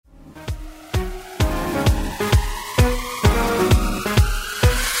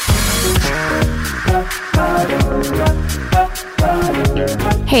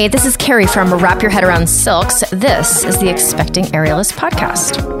Hey, this is Carrie from Wrap Your Head Around Silks. This is the Expecting Aerialist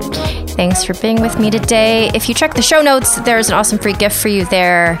podcast. Thanks for being with me today. If you check the show notes, there's an awesome free gift for you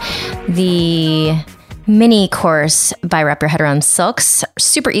there. The mini course by Wrap Your Head Around Silks.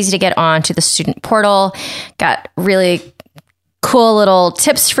 Super easy to get on to the student portal. Got really cool little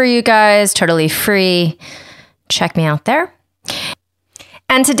tips for you guys, totally free. Check me out there.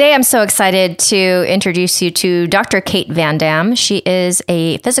 And today I'm so excited to introduce you to Dr. Cait Van Damm. She is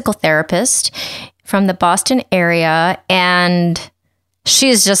a physical therapist from the Boston area, and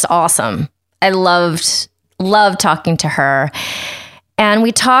she's just awesome. I loved talking to her. And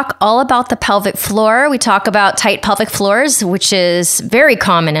we talk all about the pelvic floor. We talk about tight pelvic floors, which is very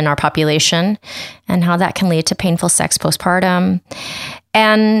common in our population, and how that can lead to painful sex postpartum.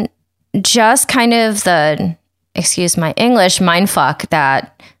 And just kind of the, excuse my English, mindfuck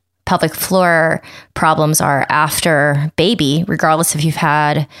that pelvic floor problems are after baby, regardless if you've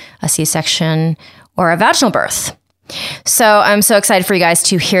had a C-section or a vaginal birth. So I'm so excited for you guys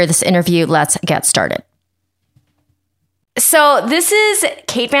to hear this interview. Let's get started. So this is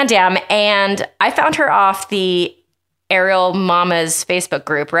Cait Van Damm, and I found her off the Aerial Mamas Facebook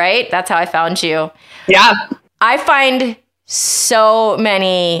group, right? That's how I found you. Yeah. I find so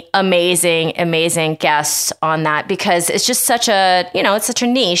many amazing guests on that because it's just such a, it's such a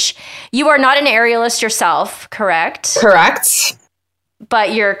niche. You are not an aerialist yourself, correct? Correct.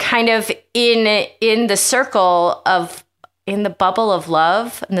 But you're kind of in the circle of, in the bubble of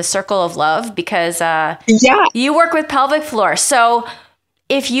love, in the circle of love, because you work with pelvic floor. So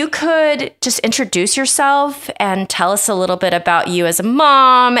if you could just introduce yourself and tell us a little bit about you as a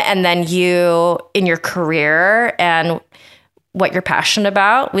mom, and then you in your career and what you're passionate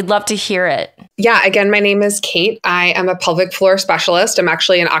about. We'd love to hear it. Yeah. Again, my name is Cait. I am a pelvic floor specialist. I'm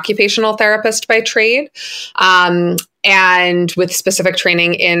actually an occupational therapist by trade. And with specific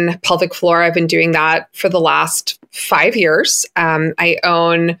training in pelvic floor, I've been doing that for the last 5 years. I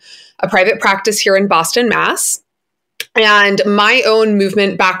own a private practice here in Boston, Mass. And my own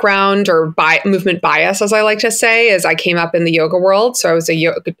movement background, or movement bias, as I like to say, is I came up in the yoga world. So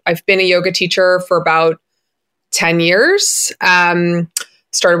I've been a yoga teacher for about 10 years.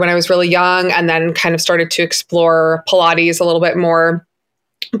 Started when I was really young, and then kind of started to explore Pilates a little bit more.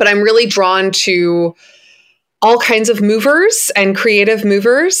 But I'm really drawn to all kinds of movers and creative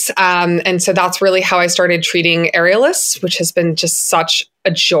movers. And so that's really how I started treating aerialists, which has been just such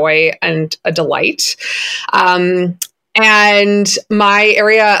a joy and a delight. And my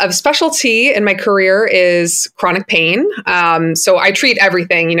area of specialty in my career is chronic pain. So I treat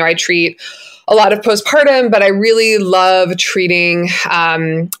everything. I treat a lot of postpartum, but I really love treating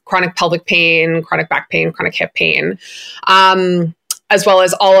chronic pelvic pain, chronic back pain, chronic hip pain, as well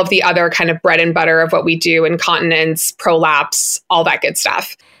as all of the other kind of bread and butter of what we do, incontinence, prolapse, all that good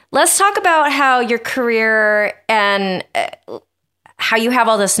stuff. Let's talk about how your career and how you have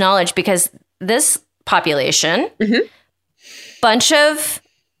all this knowledge, because this population, bunch of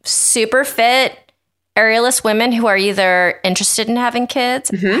super fit aerialist women who are either interested in having kids,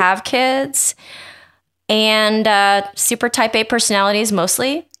 have kids, and super type A personalities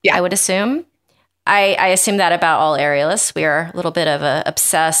mostly, I would assume. I assume that about all aerialists. We are a little bit of a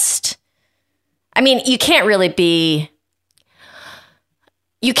obsessed. I mean, you can't really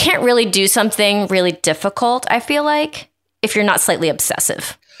do something really difficult, I feel like, if you're not slightly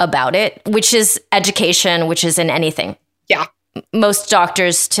obsessive about it, which is education, which is in anything. Yeah. Most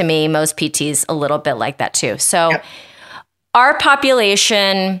doctors, to me, most PTs, a little bit like that too. So our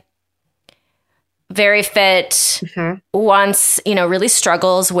population, very fit, once, really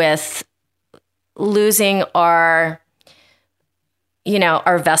struggles with losing our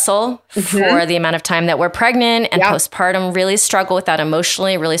vessel for the amount of time that we're pregnant, and postpartum, really struggle with that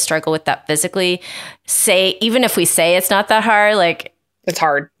emotionally, really struggle with that physically. Even if we say it's not that hard, like, it's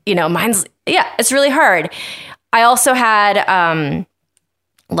hard. It's really hard. I also had a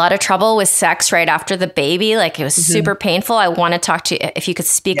lot of trouble with sex right after the baby. Like, it was super painful. I want to talk to you if you could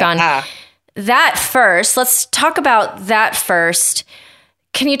speak on that first. Let's talk about that first.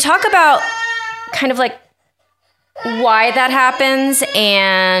 Can you talk about kind of like why that happens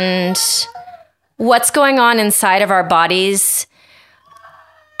and what's going on inside of our bodies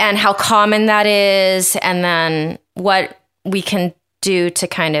and how common that is, and then what we can do to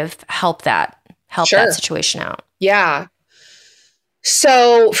kind of help that situation out? Yeah.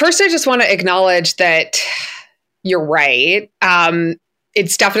 So first, I just want to acknowledge that you're right.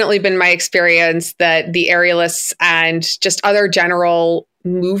 It's definitely been my experience that the aerialists and just other general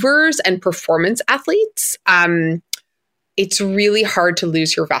movers and performance athletes, it's really hard to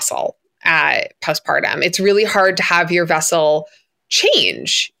lose your vessel postpartum. It's really hard to have your vessel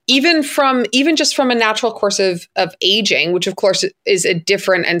change, even just from a natural course of aging, which of course is a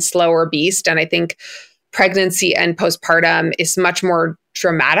different and slower beast. And I think pregnancy and postpartum is much more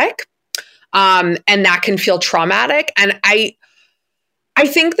dramatic. And that can feel traumatic. And I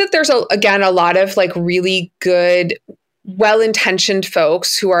think that there's a lot of like really good, well-intentioned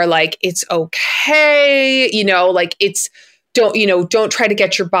folks who are like, it's okay, like don't try to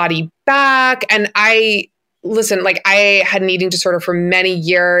get your body back. And listen, like I had an eating disorder for many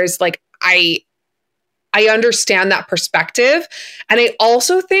years. Like I understand that perspective. And I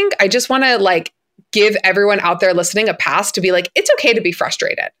also think I just want to like give everyone out there listening a pass to be like, it's okay to be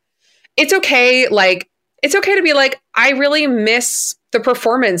frustrated. It's okay. Like, it's okay to be like, I really miss the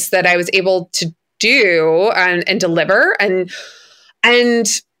performance that I was able to do and deliver. And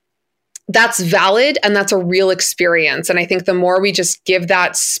that's valid. And that's a real experience. And I think the more we just give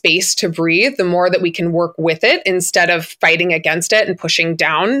that space to breathe, the more that we can work with it instead of fighting against it and pushing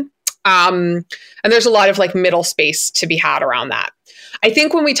down. And there's a lot of like middle space to be had around that. I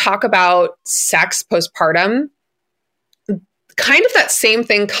think when we talk about sex postpartum, kind of that same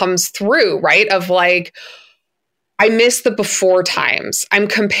thing comes through, right? Of like, I miss the before times. I'm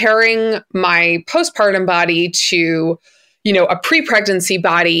comparing my postpartum body to, a pre-pregnancy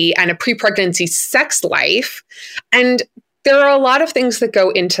body and a pre-pregnancy sex life. And there are a lot of things that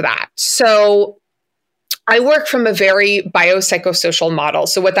go into that. So I work from a very biopsychosocial model.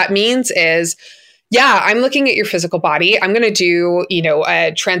 So what that means is, I'm looking at your physical body. I'm going to do,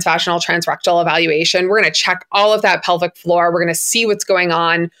 a transvaginal, transrectal evaluation. We're going to check all of that pelvic floor. We're going to see what's going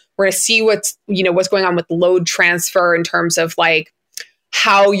on. We're going to see what's going on with load transfer in terms of like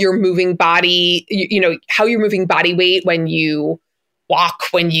how you're moving body, how you're moving body weight when you walk,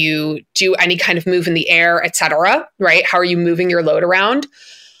 when you do any kind of move in the air, et cetera, right? How are you moving your load around?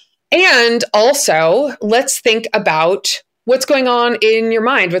 And also, let's think about what's going on in your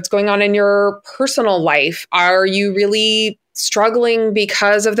mind, what's going on in your personal life. Are you really struggling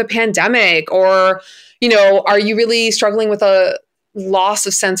because of the pandemic? Or, are you really struggling with a loss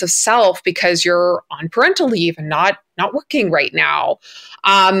of sense of self because you're on parental leave and not working right now,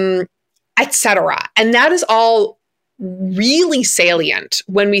 et cetera. And that is all really salient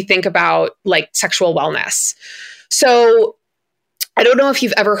when we think about like sexual wellness. So I don't know if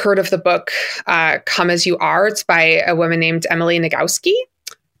you've ever heard of the book, Come As You Are. It's by a woman named Emily Nagoski.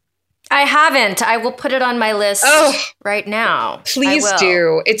 I haven't. I will put it on my list right now. Please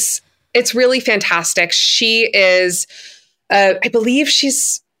do. It's really fantastic. She is, I believe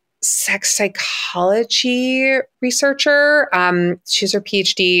she's sex psychology researcher. She's her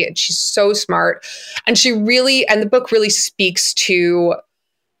PhD and she's so smart. And the book really speaks to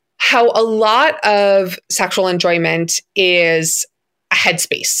how a lot of sexual enjoyment is a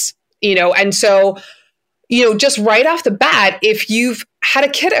headspace, and so, just right off the bat, if you've had a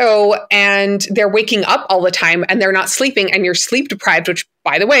kiddo and they're waking up all the time and they're not sleeping and you're sleep deprived, which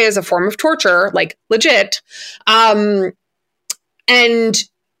by the way is a form of torture, like legit, and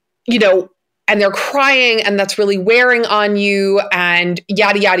they're crying and that's really wearing on you and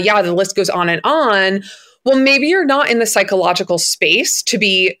yada, yada, yada, the list goes on and on. Well, maybe you're not in the psychological space to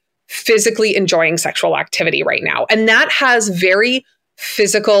be physically enjoying sexual activity right now. And that has very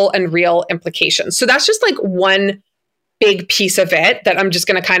physical and real implications. So that's just like one big piece of it that I'm just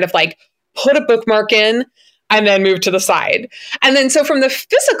going to kind of like put a bookmark in and then move to the side. And then so from the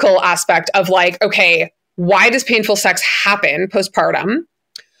physical aspect of like, okay, why does painful sex happen postpartum?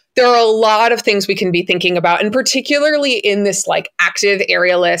 There are a lot of things we can be thinking about, and particularly in this like active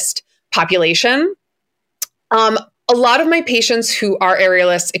aerialist population. A lot of my patients who are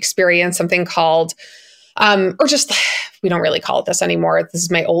aerialists experience something called, we don't really call it this anymore. This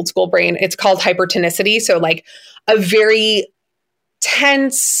is my old school brain. It's called hypertonicity. So like a very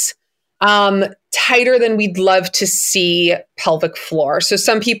tense, tighter than we'd love to see pelvic floor. So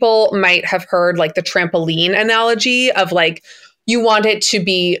some people might have heard like the trampoline analogy of like, you want it to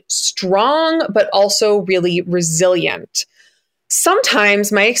be strong, but also really resilient.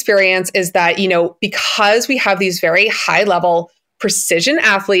 Sometimes my experience is that, because we have these very high level precision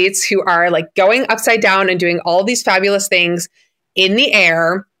athletes who are like going upside down and doing all these fabulous things in the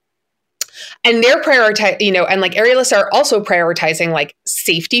air, and they're prioritizing, and like aerialists are also prioritizing like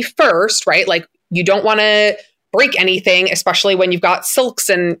safety first, right? Like you don't want to break anything, especially when you've got silks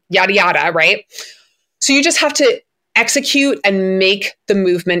and yada, yada, right? So you just have to execute and make the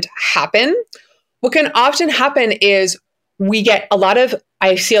movement happen. What can often happen is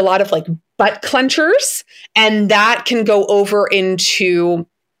I see a lot of like butt clenchers, and that can go over into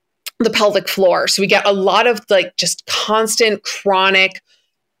the pelvic floor. So we get a lot of like just constant chronic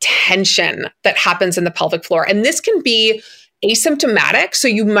tension that happens in the pelvic floor. And this can be asymptomatic. So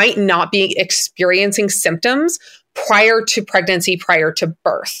you might not be experiencing symptoms prior to pregnancy, prior to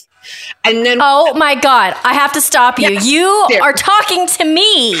birth. And then, oh my God, I have to stop you. Yeah, you are talking to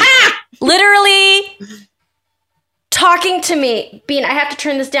me. Literally talking to me. Bean, I have to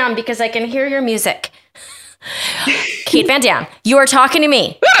turn this down because I can hear your music. Cait Van Damm, you are talking to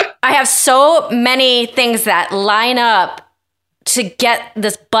me. I have so many things that line up to get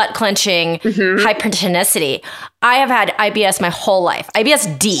this butt clenching hypertonicity. I have had IBS my whole life.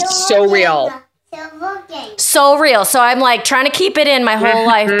 IBS deep. So real. So real. So I'm like trying to keep it in my whole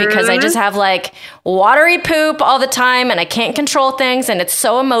life because I just have like watery poop all the time and I can't control things. And it's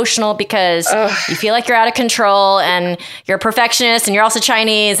so emotional because you feel like you're out of control and you're a perfectionist and you're also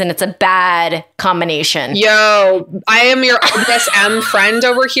Chinese and it's a bad combination. Yo, I am your IBSM friend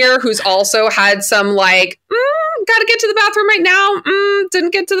over here who's also had some like, gotta get to the bathroom right now.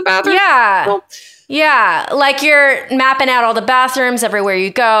 Didn't get to the bathroom. Yeah. Well, yeah, like you're mapping out all the bathrooms everywhere you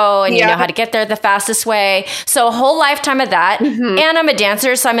go and you know how to get there the fastest way. So a whole lifetime of that. And I'm a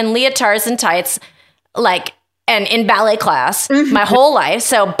dancer, so I'm in leotards and tights, like, and in ballet class my whole life.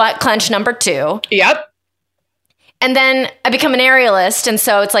 So butt clench number 2. Yep. And then I become an aerialist. And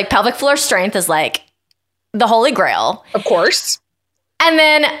so it's like pelvic floor strength is like the holy grail. Of course. And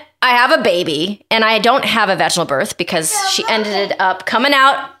then I have a baby and I don't have a vaginal birth because she ended up coming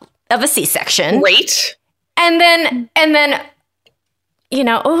out of a C-section. Great. And then, you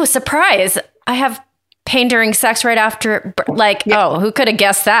know, oh, surprise. I have pain during sex right after, like, oh, who could have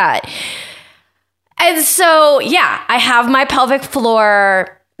guessed that? And so, yeah, I have my pelvic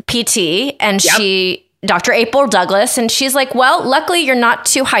floor PT and Dr. April Douglas, and she's like, well, luckily you're not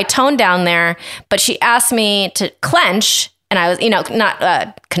too high tone down there, but she asked me to clench and I was, you know,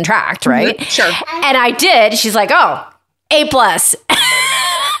 not contract, right? Sure. And I did. She's like, oh, A+.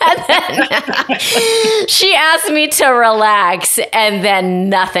 And then she asked me to relax and then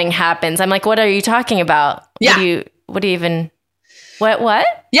nothing happens. I'm like, what are you talking about? Yeah. What do you even, what?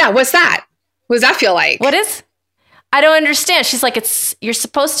 Yeah. What's that? What does that feel like? What is, I don't understand. She's like, you're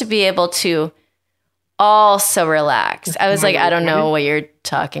supposed to be able to also relax. I was like, I don't know what you're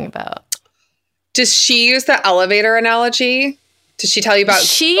talking about. Does she use the elevator analogy? Did she tell you about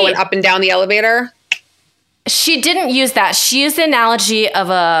going up and down the elevator? She didn't use that. She used the analogy of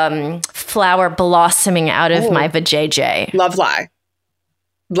a flower blossoming out of my vajayjay. Love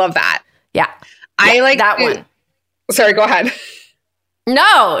that. Yeah. I like that one. Sorry, go ahead.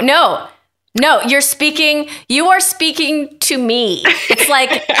 No, you are speaking to me. It's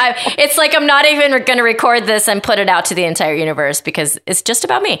like I'm not even going to record this and put it out to the entire universe because it's just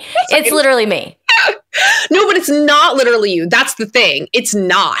about me. It's literally me. No, but it's not literally you. That's the thing. It's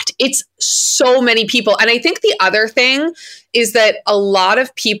not. It's so many people. And I think the other thing is that a lot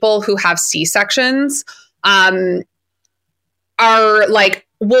of people who have C-sections are like,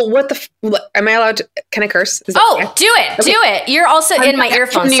 well, am I allowed to, can I curse? Do it. Okay. Do it. You're also in my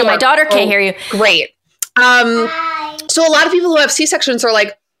earphones, so my daughter can't hear you. Great. So a lot of people who have C-sections are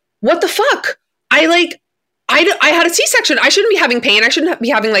like, what the fuck? I had a C-section. I shouldn't be having pain. I shouldn't be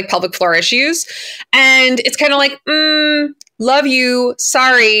having like pelvic floor issues. And it's kind of like, love you.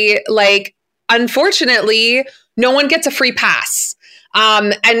 Sorry. Like, unfortunately, no one gets a free pass.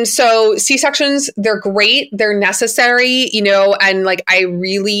 And so C-sections, they're great. They're necessary, you know, and like, I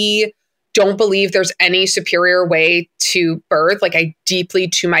really don't believe there's any superior way to birth. Like I deeply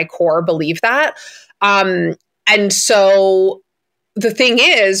to my core believe that. And so the thing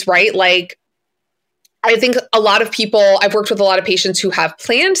is, right, like, I think a lot of people, I've worked with a lot of patients who have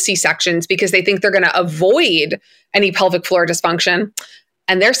planned C-sections because they think they're going to avoid any pelvic floor dysfunction.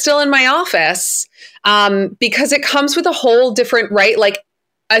 And they're still in my office because it comes with a whole different, right? Like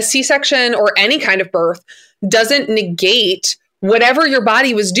a C-section or any kind of birth doesn't negate whatever your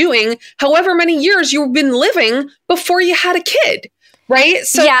body was doing, however many years you've been living before you had a kid. Right.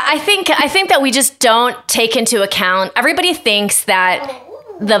 So yeah, I think that we just don't take into account. Everybody thinks that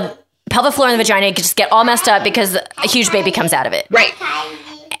the pelvic floor and the vagina just get all messed up because a huge baby comes out of it. Right.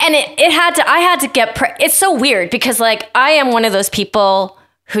 And I had to get, it's so weird because like, I am one of those people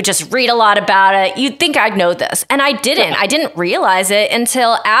who just read a lot about it. You'd think I'd know this. And I didn't. I didn't realize it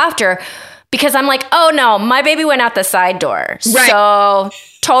until after because I'm like, oh no, my baby went out the side door. Right. So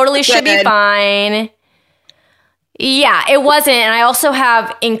totally should be fine. Yeah, it wasn't. And I also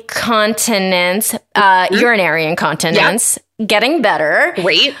have incontinence, urinary incontinence, getting better.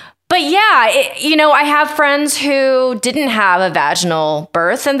 Great. But yeah, I have friends who didn't have a vaginal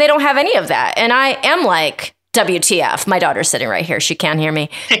birth and they don't have any of that. And I am like, WTF. My daughter's sitting right here. She can't hear me.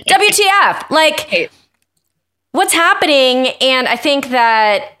 WTF. Like, what's happening? And I think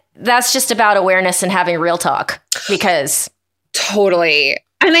that that's just about awareness and having real talk because Totally.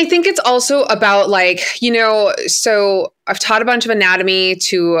 And I think it's also about like, so I've taught a bunch of anatomy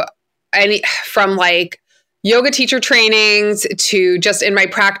from like yoga teacher trainings to just in my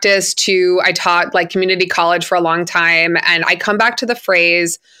practice to I taught like community college for a long time. And I come back to the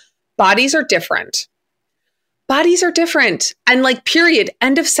phrase, bodies are different. Bodies are different. And like, period,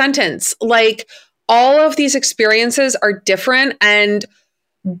 end of sentence. Like all of these experiences are different. And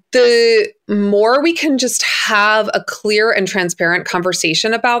the more we can just have a clear and transparent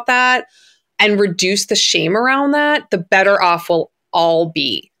conversation about that and reduce the shame around that, the better off we'll all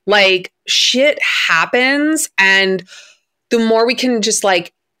be. Like shit happens. And the more we can just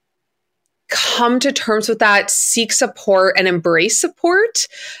like come to terms with that, seek support and embrace support,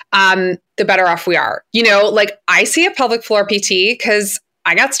 the better off we are. Like I see a pelvic floor PT because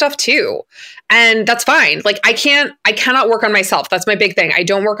I got stuff too. And that's fine. Like I cannot work on myself. That's my big thing. I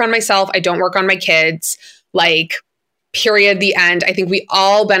don't work on myself. I don't work on my kids. Like period, the end. I think we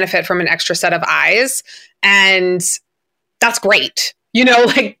all benefit from an extra set of eyes. And that's great.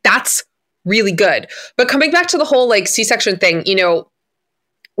 Like that's really good. But coming back to the whole like C-section thing,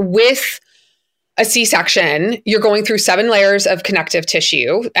 with a C-section, you're going through 7 layers of connective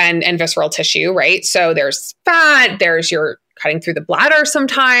tissue and visceral tissue, right? So there's fat, you're cutting through the bladder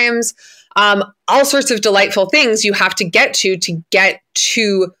sometimes, all sorts of delightful things you have to get to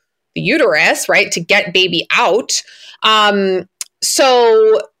the uterus, right? To get baby out.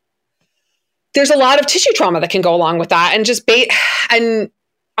 So there's a lot of tissue trauma that can go along with that, and just and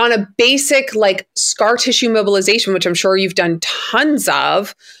on a basic like scar tissue mobilization, which I'm sure you've done tons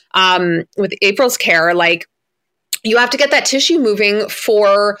of with April's care, like you have to get that tissue moving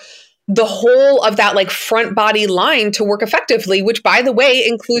for the whole of that like front body line to work effectively, which by the way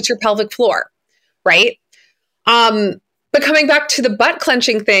includes your pelvic floor, right? But coming back to the butt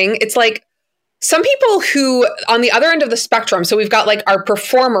clenching thing, it's like some people who on the other end of the spectrum, so we've got like our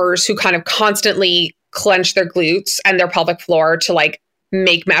performers who kind of constantly clench their glutes and their pelvic floor to like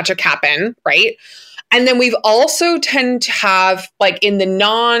make magic happen, right? And then we've also tend to have like in the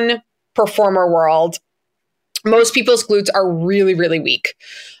non-performer world, most people's glutes are really, really weak.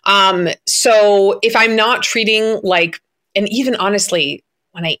 So if I'm not treating like, and even honestly,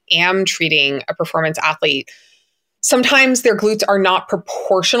 when I am treating a performance athlete, sometimes their glutes are not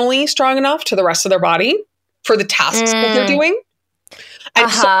proportionally strong enough to the rest of their body for the tasks that they're doing. And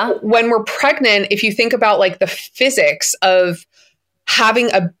so when we're pregnant, if you think about like the physics of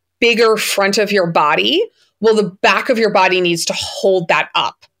having a bigger front of your body, well, the back of your body needs to hold that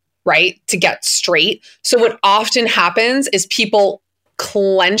up, right? To get straight. So what often happens is people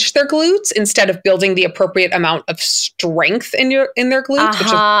clench their glutes instead of building the appropriate amount of strength in their glutes, which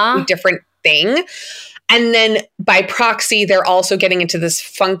is a different thing. And then by proxy, they're also getting into this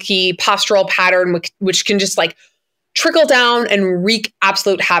funky postural pattern, which can just like trickle down and wreak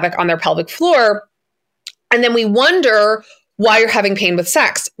absolute havoc on their pelvic floor. And then we wonder why you're having pain with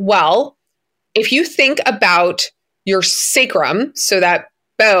sex. Well, if you think about your sacrum, so that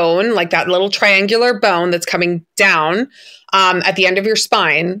bone, like that little triangular bone that's coming down at the end of your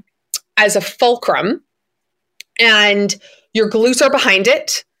spine as a fulcrum, and your glutes are behind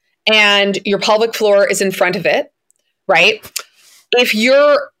it, and your pelvic floor is in front of it, right? If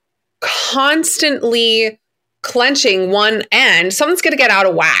you're constantly clenching one end, something's going to get out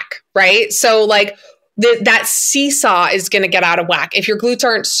of whack, right? So like that seesaw is going to get out of whack. If your glutes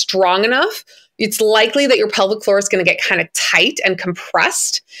aren't strong enough, it's likely that your pelvic floor is going to get kind of tight and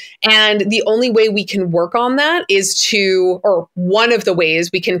compressed. And the only way we can work on that or one of the ways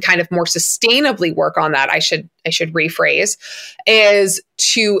we can kind of more sustainably work on that, I should rephrase, is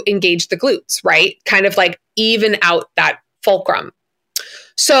to engage the glutes, right? Kind of like even out that fulcrum.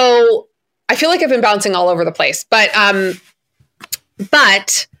 So I feel like I've been bouncing all over the place, but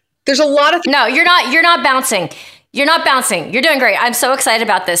there's a lot of No, you're not bouncing. You're not bouncing. You're doing great. I'm so excited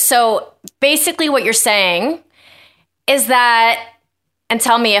about this. So basically what you're saying is that, and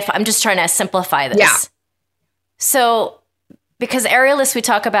tell me if I'm just trying to simplify this. Yeah. So because aerialists, we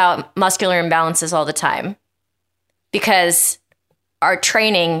talk about muscular imbalances all the time because our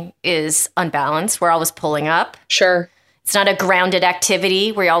training is unbalanced. We're always pulling up. Sure. It's not a grounded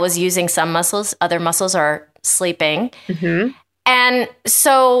activity. We're always using some muscles. Other muscles are sleeping. Mm-hmm. And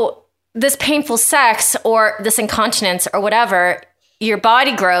so this painful sex or this incontinence or whatever, your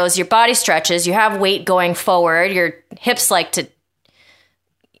body grows, your body stretches, you have weight going forward, your hips like to,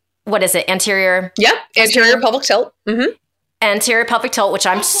 what is it, anterior? Yep, anterior pelvic tilt. Mm-hmm. Anterior pelvic tilt, which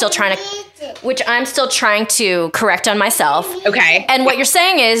I'm still trying to correct on myself. Okay. And what you're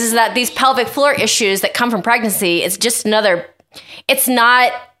saying is that these pelvic floor issues that come from pregnancy, it's just it's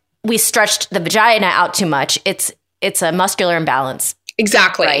not we stretched the vagina out too much. It's it's a muscular imbalance.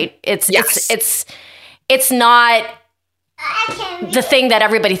 Exactly. Right? It's not the thing that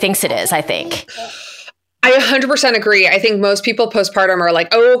everybody thinks it is, I think. I 100% agree. I think most people postpartum are like,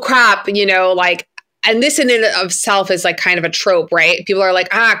 oh crap, like, and this in and of itself is like kind of a trope, right? People are like,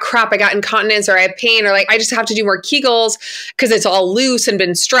 crap, I got incontinence, or I have pain, or like, I just have to do more Kegels because it's all loose and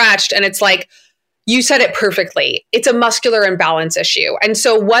been stretched. And it's like, you said it perfectly. It's a muscular imbalance issue. And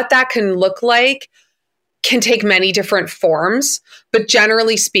so what that can look like can take many different forms. But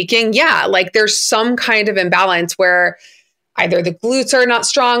generally speaking, yeah, like there's some kind of imbalance where either the glutes are not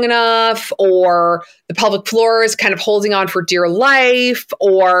strong enough, or the pelvic floor is kind of holding on for dear life,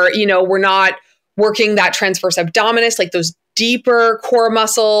 or, we're not working that transverse abdominis, like those deeper core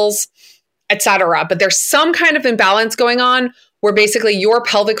muscles, etc. But there's some kind of imbalance going on where basically your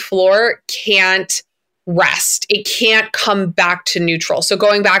pelvic floor can't rest. It can't come back to neutral. So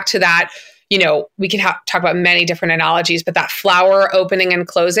going back to that, we can talk about many different analogies, but that flower opening and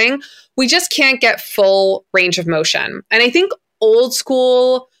closing, we just can't get full range of motion. And I think old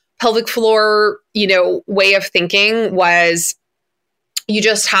school pelvic floor, way of thinking was you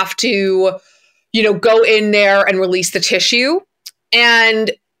just have to, go in there and release the tissue.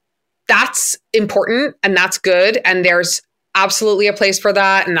 And that's important and that's good. And there's absolutely a place for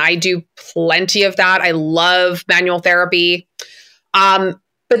that. And I do plenty of that. I love manual therapy.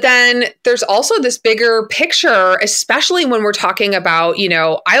 But then there's also this bigger picture, especially when we're talking about,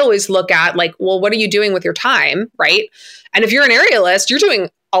 I always look at like, well, what are you doing with your time, right? And if you're an aerialist, you're doing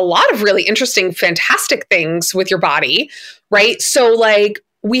a lot of really interesting, fantastic things with your body, right? So like,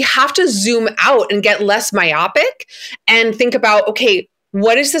 we have to zoom out and get less myopic and think about, okay,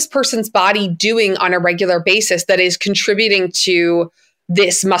 what is this person's body doing on a regular basis that is contributing to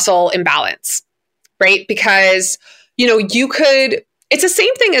this muscle imbalance, right? Because, it's the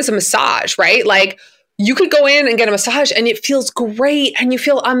same thing as a massage, right? Like you could go in and get a massage and it feels great and you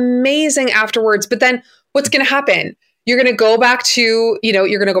feel amazing afterwards. But then what's going to happen? You're going to go back to, you're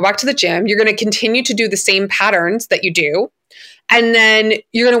going to go back to the gym. You're going to continue to do the same patterns that you do. And then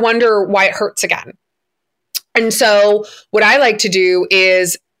you're going to wonder why it hurts again. And so what I like to do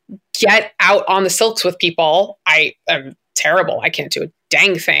is get out on the silks with people. I am terrible. I can't do a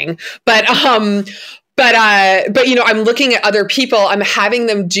dang thing, but I'm looking at other people. I'm having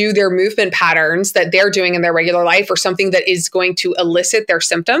them do their movement patterns that they're doing in their regular life, or something that is going to elicit their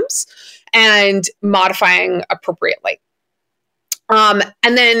symptoms, and modifying appropriately. And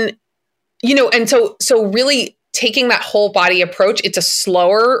then, and so really taking that whole body approach, it's a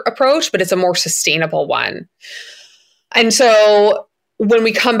slower approach, but it's a more sustainable one. And so when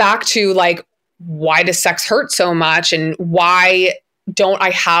we come back to like, why does sex hurt so much? And why don't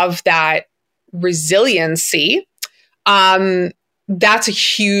I have that resiliency? That's a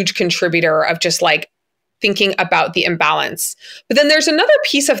huge contributor of just like thinking about the imbalance. But then there's another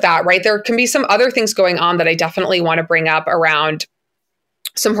piece of that, right? There can be some other things going on that I definitely want to bring up around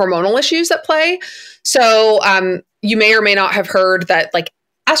some hormonal issues at play. So you may or may not have heard that like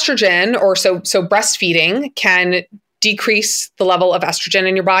estrogen, or so breastfeeding can decrease the level of estrogen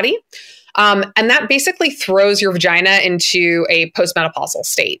in your body. And that basically throws your vagina into a postmenopausal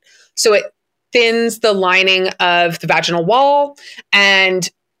state. So it thins the lining of the vaginal wall. And,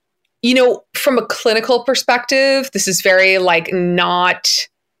 from a clinical perspective, this is very like not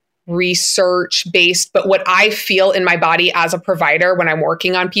research based, but what I feel in my body as a provider when I'm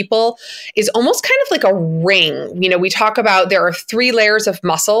working on people is almost kind of like a ring. We talk about there are 3 layers of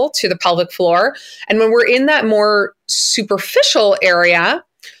muscle to the pelvic floor. And when we're in that more superficial area,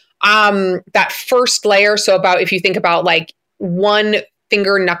 that first layer, so about, if you think about like 1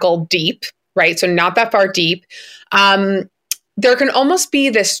 finger knuckle deep, right? So not that far deep. There can almost be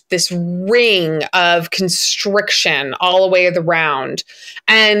this ring of constriction all the way around.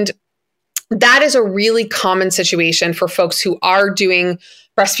 And that is a really common situation for folks who are doing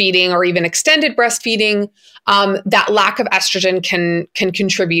breastfeeding or even extended breastfeeding. That lack of estrogen can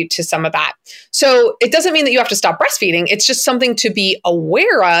contribute to some of that. So it doesn't mean that you have to stop breastfeeding. It's just something to be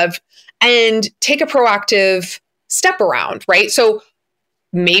aware of and take a proactive step around, right? So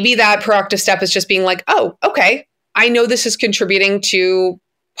maybe that proactive step is just being like, oh, okay, I know this is contributing to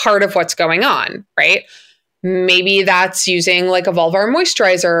part of what's going on, right? Maybe that's using like a vulvar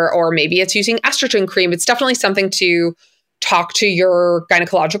moisturizer, or maybe it's using estrogen cream. It's definitely something to talk to your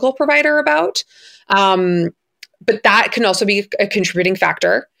gynecological provider about. But that can also be a contributing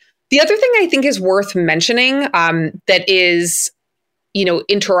factor. The other thing I think is worth mentioning that is,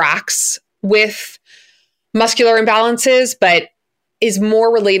 interacts with muscular imbalances, but is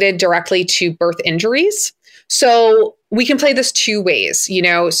more related directly to birth injuries. So we can play this 2 ways,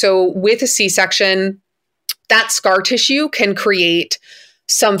 So with a C-section, that scar tissue can create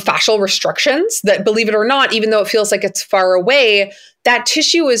some fascial restrictions that, believe it or not, even though it feels like it's far away, that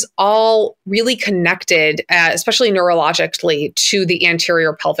tissue is all really connected, especially neurologically, to the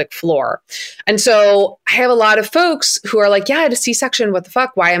anterior pelvic floor. And so I have a lot of folks who are like, yeah, I had a C-section. What the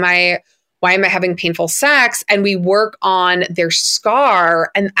fuck? Why am I having painful sex? And we work on their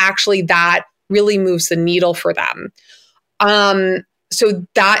scar, and actually that really moves the needle for them. So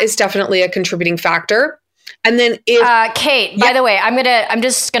that is definitely a contributing factor. And then if Cait, by the way, I'm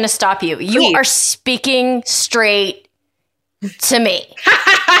just gonna stop you. You Please. are speaking straight to me.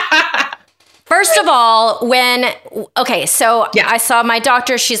 First of all, I saw my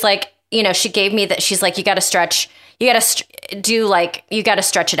doctor. She's like, she gave me that. She's like, you got to stretch. You got to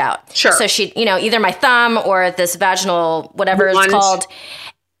stretch it out. Sure. So she, either my thumb or this vaginal, whatever it's called.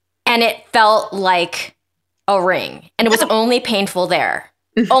 And it felt like a ring. And it was only painful there.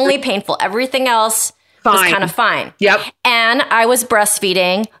 Only painful. Everything else was kind of fine. Yep. And I was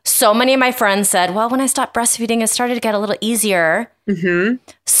breastfeeding. So many of my friends said, well, when I stopped breastfeeding, it started to get a little easier. Mm-hmm.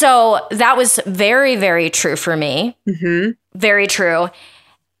 So that was very, very true for me. Mm-hmm. Very true.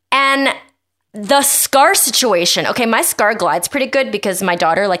 And the scar situation. Okay, my scar glides pretty good because my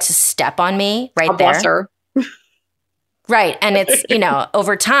daughter likes to step on me right there. Bless her. Right. And it's,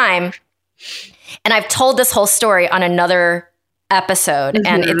 over time. And I've told this whole story on another episode,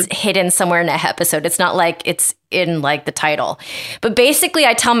 and it's hidden somewhere in that episode. It's not like it's in like the title. But basically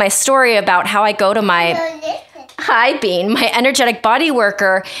I tell my story about how I go to my Bean, my energetic body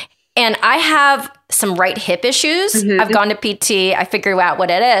worker, and I have some right hip issues. I've gone to PT. I figure out what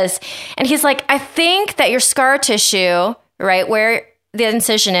it is. And he's like, I think that your scar tissue, right where the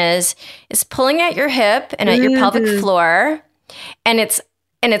incision is pulling at your hip and at your pelvic floor. And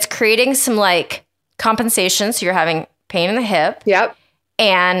it's creating some like compensation. So you're having pain in the hip. Yep.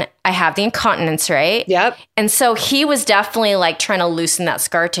 And I have the incontinence, right? Yep. And so he was definitely like trying to loosen that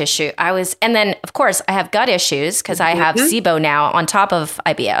scar tissue. And then of course I have gut issues because I have SIBO now on top of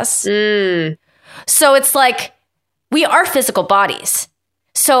IBS. So it's like we are physical bodies.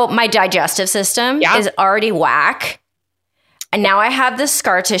 So my digestive system is already whack. And now I have this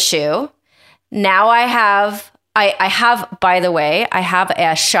scar tissue. Now I have, by the way, I have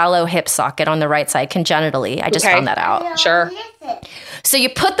a shallow hip socket on the right side congenitally. I just found that out. Sure. So you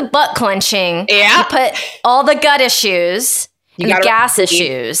put the butt clenching, you put all the gut issues and gas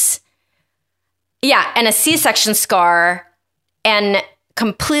issues. Yeah, and a C-section scar and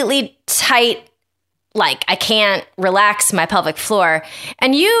completely tight, like I can't relax my pelvic floor.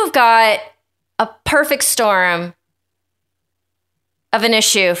 And you've got a perfect storm of an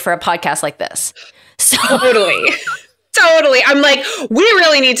issue for a podcast like this. So Totally. I'm like, we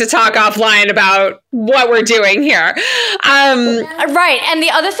really need to talk offline about what we're doing here. Right. And the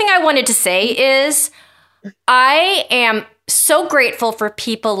other thing I wanted to say is I am so grateful for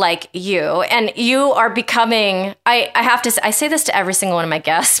people like you, and you are becoming, I have to, I say this to every single one of my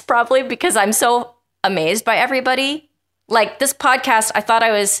guests probably because I'm so amazed by everybody. Like this podcast, I thought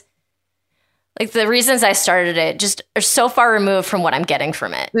I was like, the reasons I started it just are so far removed from what I'm getting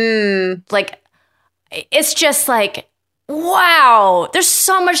from it. Like, it's just like, wow, there's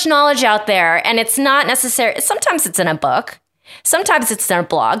so much knowledge out there, and it's not necessary. Sometimes it's in a book, sometimes it's in a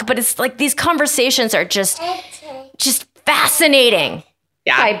blog, but it's like these conversations are just fascinating.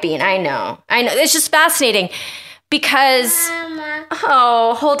 Yeah. Hi, Bean. I know. It's just fascinating because,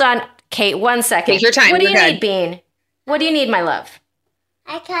 oh, hold on, Cait, 1 second. Take your time. What do you need, Bean? What do you need, my love?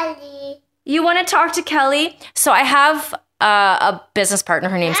 Hi, Kelly. You want to talk to Kelly? So I have a business partner.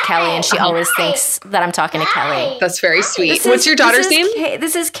 Her name's Kelly, and she always thinks that I'm talking to Kelly. That's very sweet. What's your daughter's name?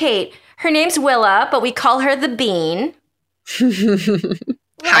 This is Cait. Her name's Willa, but we call her the Bean.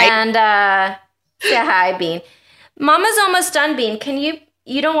 Hi. And yeah, hi, Bean. Mama's almost done, Bean.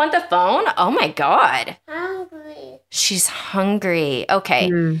 You don't want the phone? Oh my God. Hungry. She's hungry.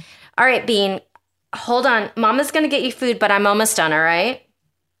 Okay. All right, Bean. Hold on. Mama's going to get you food, but I'm almost done, all right?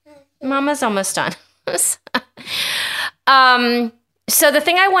 Mama's almost done. So the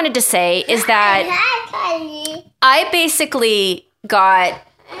thing I wanted to say is that I basically got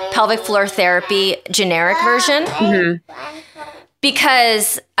pelvic floor therapy generic version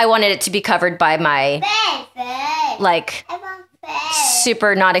because I wanted it to be covered by my like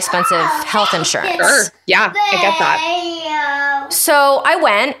super not expensive health insurance. Sure. Yeah, I get that. So I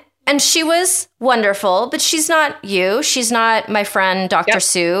went, and she was wonderful, but she's not you. She's not my friend, Dr.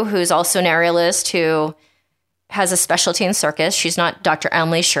 Sue, who's also an aerialist who has a specialty in circus. She's not Dr.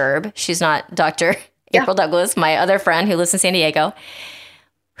 Emily Sherb. She's not Dr. April Douglas, my other friend who lives in San Diego,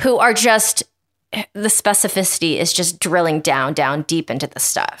 who are just the specificity is just drilling down deep into the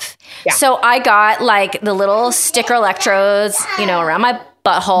stuff. Yeah. So I got like the little sticker electrodes, around my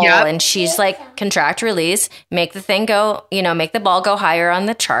butthole, and she's like, contract, release, make the thing go, make the ball go higher on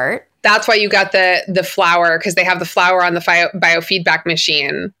the chart. That's why you got the flower, because they have the flower on the biofeedback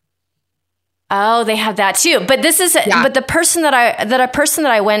machine. Oh, they have that too. But this is, but the person that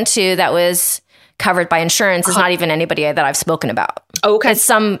I went to that was covered by insurance is not even anybody that I've spoken about. Okay. It's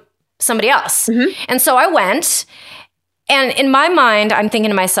somebody else. And so I went, and in my mind, I'm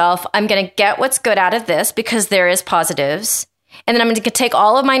thinking to myself, I'm going to get what's good out of this because there is positives. And then I'm going to take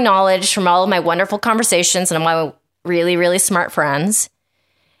all of my knowledge from all of my wonderful conversations and my really, really smart friends.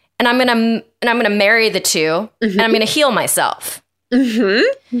 And I'm going to marry the two, and I'm going to heal myself.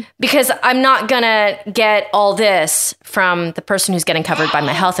 Because I'm not going to get all this from the person who's getting covered by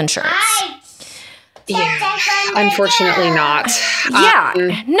my health insurance. Yeah, unfortunately not.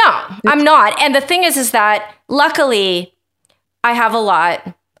 No, I'm not. And the thing is that luckily I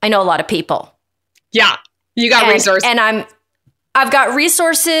know a lot of people. Yeah. You got resources. And I've got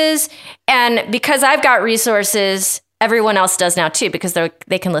resources, and because I've got resources, everyone else does now too, because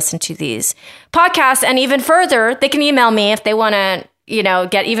they can listen to these podcasts, and even further, they can email me if they want to,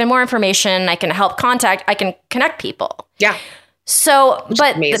 get even more information. I can I can connect people. Yeah. So,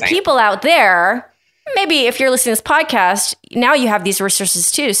 but the people out there, maybe if you're listening to this podcast, now you have these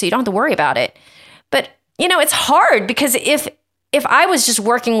resources too, so you don't have to worry about it. But, it's hard because if I was just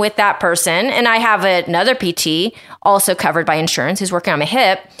working with that person, and I have another PT also covered by insurance who's working on my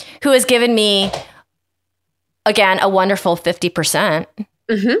hip, who has given me, again, a wonderful 50%.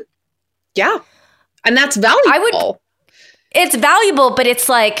 Yeah. And that's valuable. It's valuable, but it's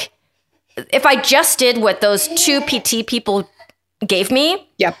like, if I just did what those two PT people gave me,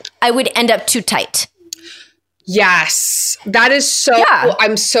 I would end up too tight. Yes. That is so cool.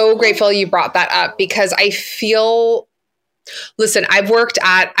 I'm so grateful you brought that up, because I feel, listen, I've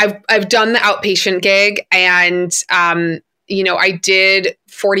done the outpatient gig, and, I did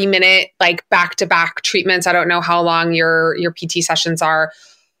 40-minute, like back-to-back treatments. I don't know how long your PT sessions are,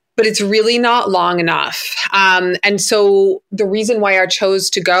 but it's really not long enough. And so the reason why I chose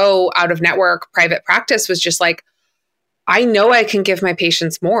to go out of network private practice was just like, I know I can give my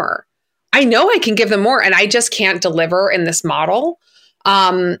patients more. I know I can give them more, and I just can't deliver in this model.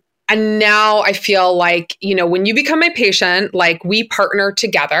 And now I feel like, when you become my patient, like we partner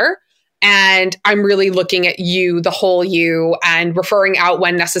together, and I'm really looking at you, the whole you, and referring out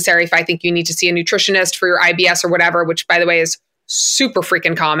when necessary if I think you need to see a nutritionist for your IBS or whatever, which, by the way, is super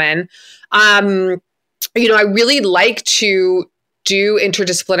freaking common. I really like to do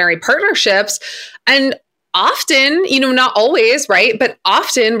interdisciplinary partnerships, and often, not always, right? But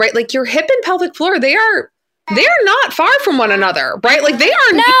often, right? Like your hip and pelvic floor, they are not far from one another, right? Like they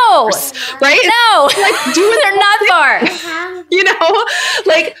are neighbors, right? No, like they're not far.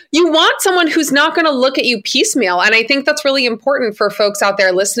 Like you want someone who's not going to look at you piecemeal. And I think that's really important for folks out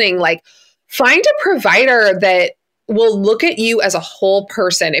there listening. Like find a provider that will look at you as a whole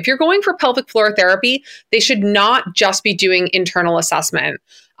person. If you're going for pelvic floor therapy, they should not just be doing internal assessment.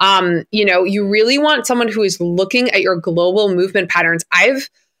 You really want someone who is looking at your global movement patterns. I've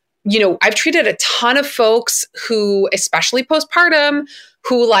treated a ton of folks who, especially postpartum,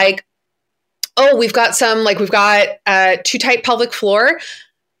 who like, oh, we've got too tight pelvic floor.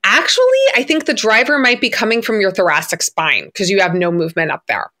 Actually, I think the driver might be coming from your thoracic spine because you have no movement up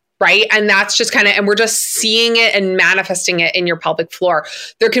there. Right. And that's just and we're just seeing it and manifesting it in your pelvic floor.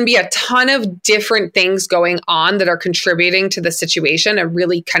 There can be a ton of different things going on that are contributing to the situation and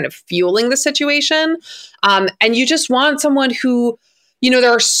really kind of fueling the situation. And you just want someone who,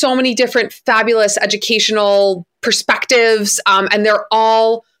 there are so many different fabulous educational perspectives, and they're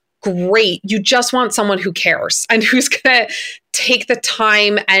all great. You just want someone who cares and who's going to take the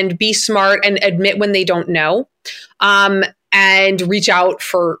time and be smart and admit when they don't know. And reach out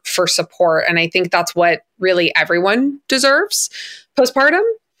for support. And I think that's what really everyone deserves postpartum,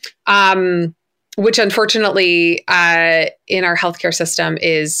 which unfortunately in our healthcare system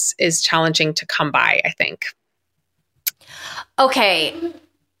is challenging to come by, I think. Okay.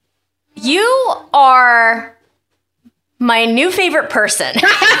 You are my new favorite person.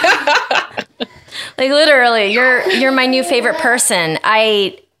 Like literally, you're my new favorite person.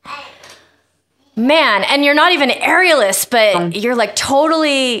 Man, and you're not even aerialist, but you're like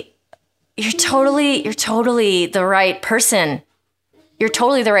totally the right person. You're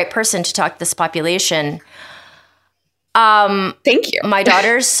totally the right person to talk to this population. Thank you. My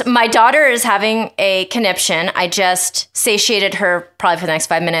daughter is having a conniption. I just satiated her probably for the next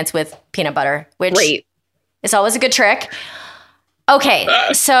 5 minutes with peanut butter, which is always a good trick. Okay,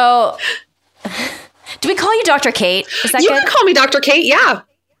 so Do we call you Dr. Cait? Is that You good? can call me Dr. Cait. Yeah.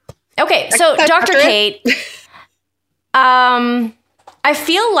 Okay. So Dr. Cait, I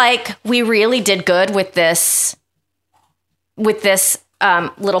feel like we really did good with this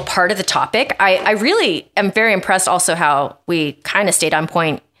little part of the topic. I really am very impressed also how we kind of stayed on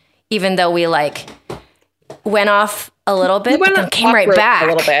point, even though we like went off a little bit, but then came right back a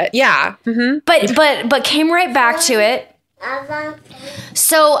little bit. Yeah. Mm-hmm. But came right back to it.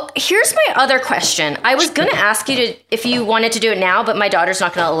 So here's my other question. I was going to ask you if you wanted to do it now, but my daughter's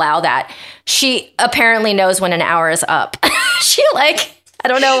not going to allow that. She apparently knows when an hour is up. She I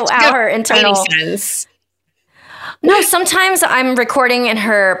don't know how her internal sense. No, sometimes I'm recording and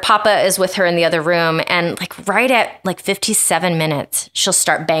her papa is with her in the other room, and right at 57 minutes, she'll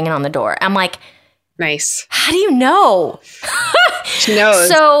start banging on the door. I'm like, nice. How do you know? She knows.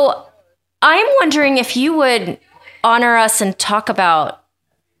 So I'm wondering if you would honor us and talk about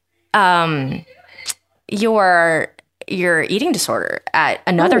your eating disorder at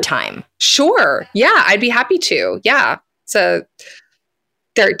another time. Sure. Yeah, I'd be happy to. Yeah. It's a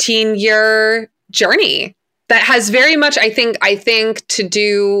 13-year journey that has very much, I think to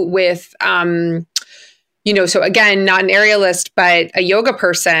do with, so again, not an aerialist, but a yoga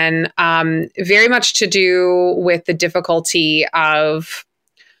person, very much to do with the difficulty of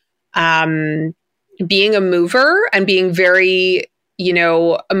being a mover and being very,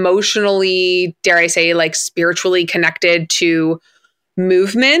 emotionally, dare I say, spiritually connected to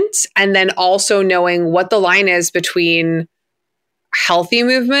movement. And then also knowing what the line is between healthy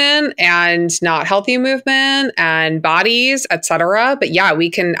movement and not healthy movement and bodies, etc. But yeah,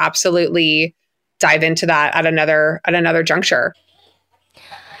 we can absolutely dive into that at another juncture.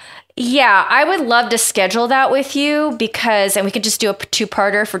 Yeah, I would love to schedule that with you and we could just do a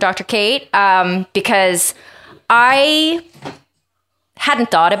 2-parter for Dr. Cait, because I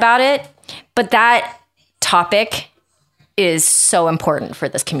hadn't thought about it, but that topic is so important for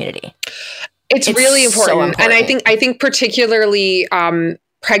this community. It's really important. So important. And I think particularly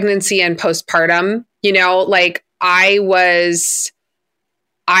pregnancy and postpartum, I was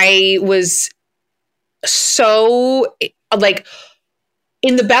so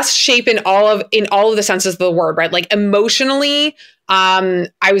in the best shape in all of the senses of the word, right? Emotionally,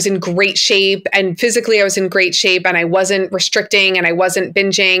 I was in great shape, and physically I was in great shape, and I wasn't restricting and I wasn't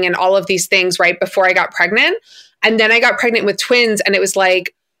binging and all of these things right before I got pregnant. And then I got pregnant with twins, and it was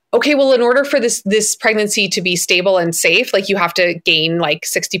okay, well, in order for this pregnancy to be stable and safe, you have to gain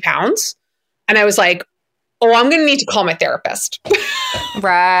 60 pounds. And I was like, oh, I'm going to need to call my therapist.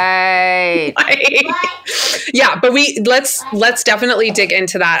 Right. Yeah, but let's definitely dig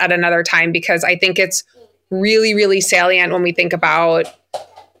into that at another time, because I think it's really, really salient when we think about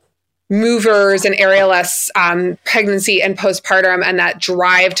movers and aerialists, pregnancy and postpartum, and that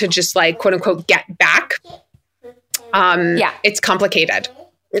drive to just quote unquote get back. Yeah, it's complicated.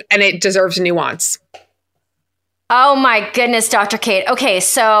 And it deserves nuance. Oh my goodness, Dr. Cait. Okay,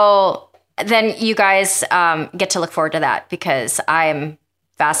 so then you guys get to look forward to that, because I'm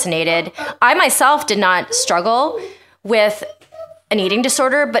fascinated. I myself did not struggle with an eating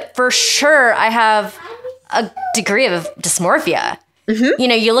disorder, but for sure I have a degree of dysmorphia. Mm-hmm.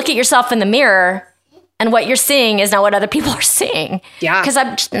 You look at yourself in the mirror and what you're seeing is not what other people are seeing. Yeah. Because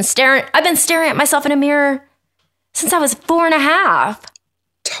I've been staring at myself in a mirror since I was 4.5.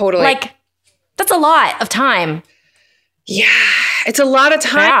 Totally. That's a lot of time. Yeah, it's a lot of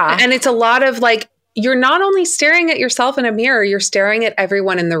time. Yeah. And it's a lot of you're not only staring at yourself in a mirror, you're staring at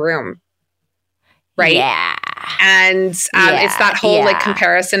everyone in the room. Right? Yeah. And it's that whole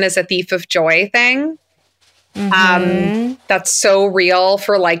comparison is a thief of joy thing. Mm-hmm. That's so real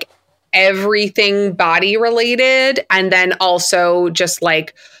for everything body related. And then also just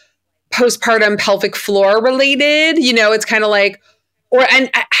postpartum pelvic floor related, it's kind of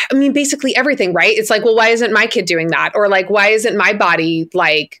basically everything, right? It's well, why isn't my kid doing that? Or why isn't my body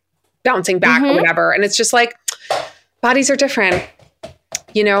bouncing back or whatever? And it's just bodies are different,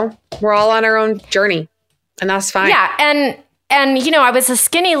 we're all on our own journey, and that's fine. Yeah. And I was a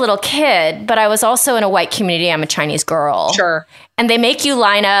skinny little kid, but I was also in a white community. I'm a Chinese girl. Sure. And they make you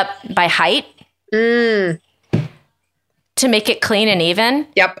line up by height to make it clean and even.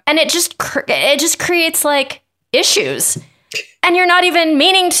 Yep. And it just creates issues. And you're not even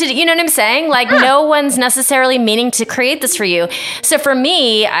meaning to, you know what I'm saying? No one's necessarily meaning to create this for you. So for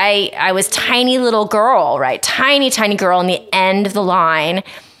me, I was tiny little girl, right? Tiny, tiny girl in the end of the line.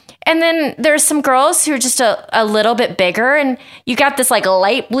 And then there's some girls who are just a little bit bigger, and you got this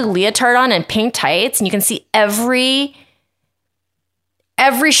light blue leotard on and pink tights, and you can see every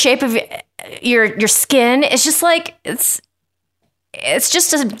shape of your skin. It's just it's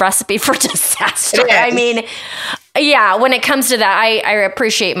just a recipe for disaster. I mean, yeah, when it comes to that, I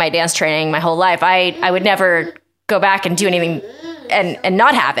appreciate my dance training my whole life. I would never go back and do anything and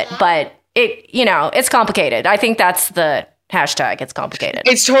not have it, but it's complicated. I think that's the hashtag. It's complicated.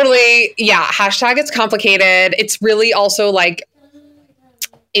 It's totally, hashtag it's complicated. It's really also like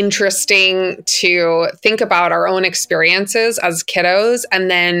interesting to think about our own experiences as kiddos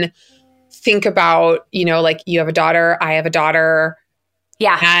and then think about, like you have a daughter, I have a daughter.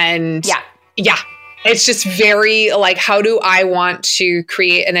 Yeah. And it's just very like, how do I want to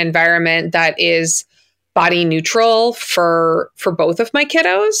create an environment that is body neutral for both of my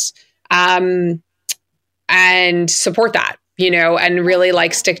kiddos, and support that, and really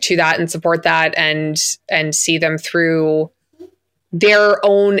like stick to that and support that and see them through their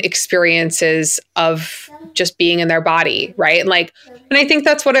own experiences of just being in their body. Right. And I think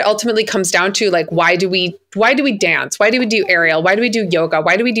that's what it ultimately comes down to. Like, why do we dance? Why do we do aerial? Why do we do yoga?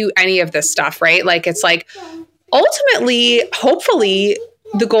 Why do we do any of this stuff? Right. Like, it's like, ultimately, hopefully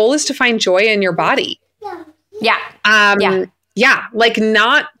the goal is to find joy in your body. Yeah. Like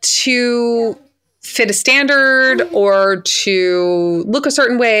not to fit a standard or to look a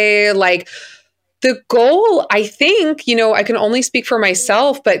certain way. Like, the goal, I think, I can only speak for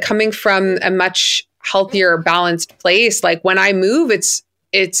myself, but coming from a much healthier, balanced place, like when I move,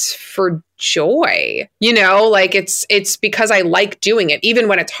 it's for joy, like it's because I like doing it, even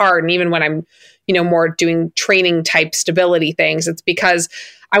when it's hard. And even when I'm, more doing training type stability things, it's because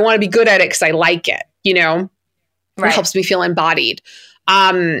I want to be good at it because I like it, Right. It helps me feel embodied.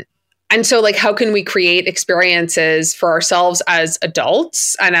 And so like, how can we create experiences for ourselves as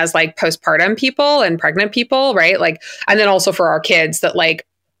adults and as like postpartum people and pregnant people, right? Like, and then also for our kids that like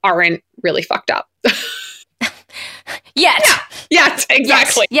aren't really fucked up. Yet. Yet.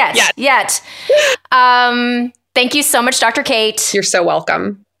 Exactly. Yet. Thank you so much, Dr. Cait. You're so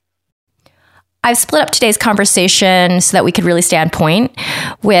welcome. I've split up today's conversation so that we could really stay on point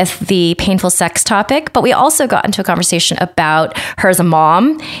with the painful sex topic, but we also got into a conversation about her as a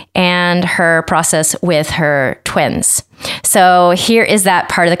mom and her process with her twins. So here is that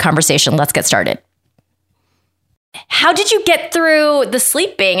part of the conversation. Let's get started. How did you get through the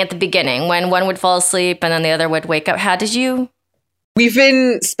sleeping at the beginning when one would fall asleep and then the other would wake up? How did you? We've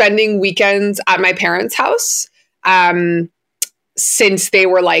been spending weekends at my parents' house since they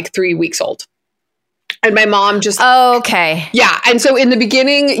were like 3 weeks old. And my mom just... Oh, okay. Yeah. And so in the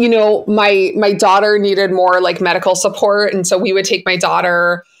beginning, my daughter needed more like medical support. And so we would take my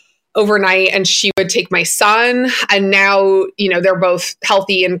daughter overnight and she would take my son. And now, they're both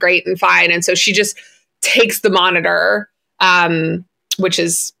healthy and great and fine. And so she just takes the monitor, which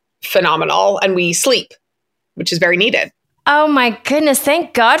is phenomenal. And we sleep, which is very needed. Oh my goodness.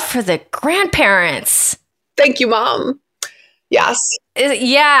 Thank God for the grandparents. Thank you, Mom. Yes.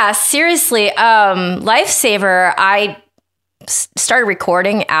 Yeah, seriously. Lifesaver. I started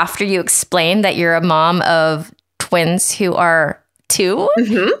recording after you explained that you're a mom of twins who are 2,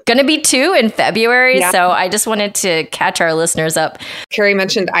 going to be 2 in February. Yeah. So I just wanted to catch our listeners up. Carrie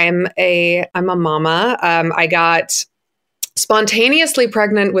mentioned I'm a mama. I got spontaneously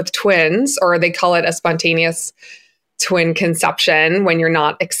pregnant with twins, or they call it a spontaneous twin conception when you're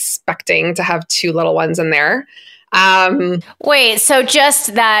not expecting to have 2 little ones in there. Wait, so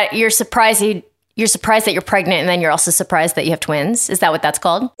just that you're surprised that you're pregnant and then you're also surprised that you have twins? Is that what that's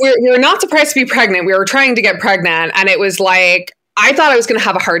called? We're not surprised to be pregnant. We were trying to get pregnant and it was like, I thought I was going to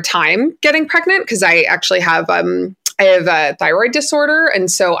have a hard time getting pregnant because I actually have, I have a thyroid disorder. And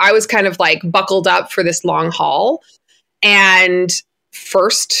so I was kind of like buckled up for this long haul and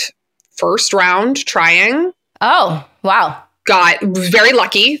first round trying. Oh, wow. Got very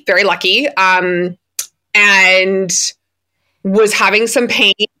lucky. And was having some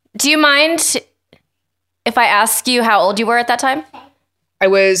pain. Do you mind if I ask you how old you were at that time? I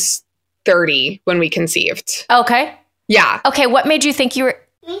was 30 when we conceived. Okay. Yeah. Okay. What made you think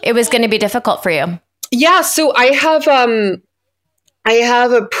it was going to be difficult for you? Yeah. So I have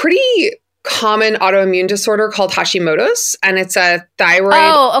a pretty common autoimmune disorder called Hashimoto's, and it's a thyroid.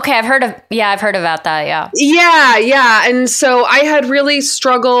 Oh, okay. I've heard about that. Yeah. Yeah. And so I had really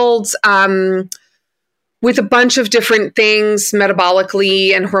struggled, with a bunch of different things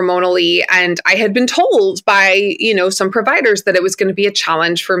metabolically and hormonally. And I had been told by, some providers that it was going to be a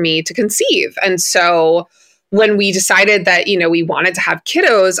challenge for me to conceive. And so when we decided that, we wanted to have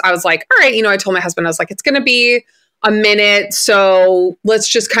kiddos, I was like, all right, I told my husband, I was like, it's going to be a minute. So let's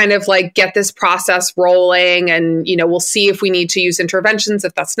just kind of like get this process rolling and, we'll see if we need to use interventions,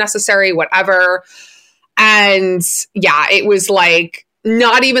 if that's necessary, whatever. And yeah, it was like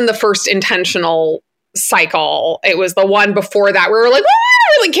not even the first intentional cycle. It was the one before that where we were like, well, I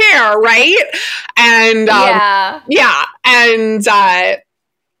don't really care, right? And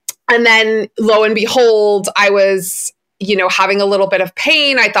and then lo and behold, I was, having a little bit of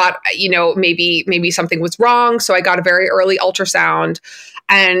pain. I thought, maybe something was wrong. So I got a very early ultrasound,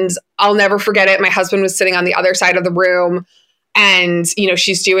 and I'll never forget it. My husband was sitting on the other side of the room, and,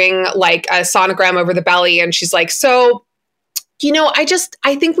 she's doing like a sonogram over the belly. And she's like, so,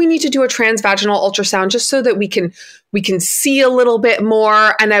 I think we need to do a transvaginal ultrasound just so that we can see a little bit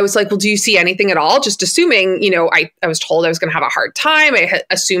more. And I was like, well, do you see anything at all? Just assuming, I was told I was going to have a hard time. I had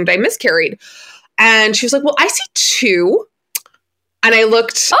assumed I miscarried. And she was like, well, I see 2. And I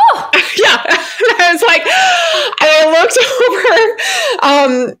looked, yeah. And I was like, and I looked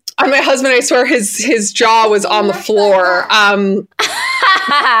over, on my husband, I swear his jaw was on the floor.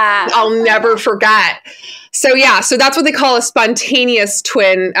 I'll never forget. So that's what they call a spontaneous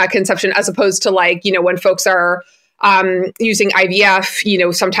twin conception, as opposed to like, when folks are using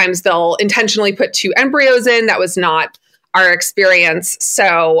IVF, sometimes they'll intentionally put 2 embryos in. That was not our experience.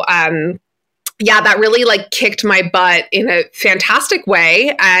 So that really like kicked my butt in a fantastic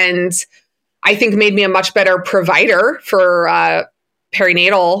way. And I think made me a much better provider for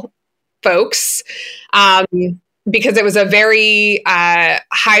perinatal folks. Because it was a very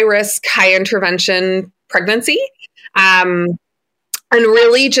high risk, high intervention pregnancy. And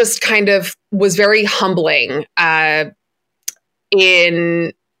really just kind of was very humbling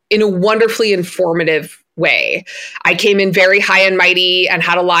in a wonderfully informative way. I came in very high and mighty and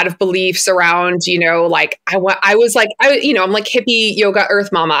had a lot of beliefs around, like I'm like hippie yoga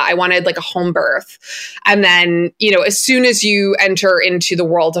earth mama. I wanted like a home birth. And then, as soon as you enter into the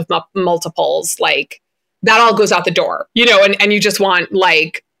world of multiples, like that all goes out the door, and you just want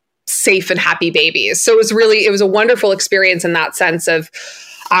like safe and happy babies. So it was a wonderful experience in that sense of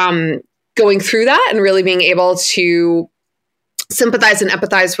going through that and really being able to sympathize and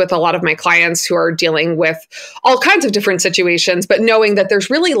empathize with a lot of my clients who are dealing with all kinds of different situations, but knowing that there's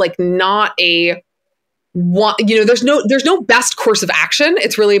really like not a one, there's no best course of action.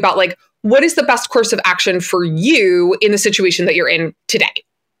 It's really about like, what is the best course of action for you in the situation that you're in today?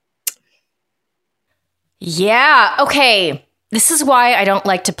 Yeah. Okay. This is why I don't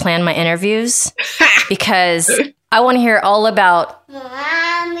like to plan my interviews, because I want to hear all about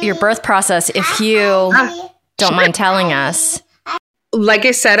your birth process if you don't mind telling us. Like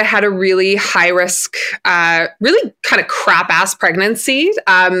I said, I had a really high risk, really kind of crap ass pregnancy.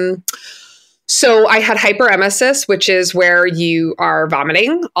 So I had hyperemesis, which is where you are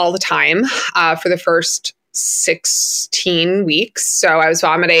vomiting all the time for the first 16 weeks. So I was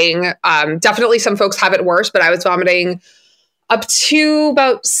vomiting. Definitely some folks have it worse, but I was vomiting up to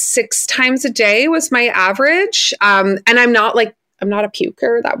about 6 times a day was my average. And I'm not a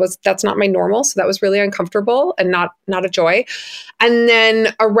puker. That's not my normal. So that was really uncomfortable and not a joy. And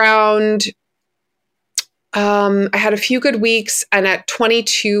then around, I had a few good weeks, and at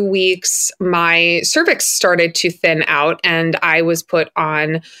 22 weeks, my cervix started to thin out and I was put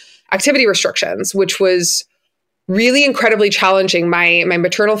on activity restrictions, which was really incredibly challenging. My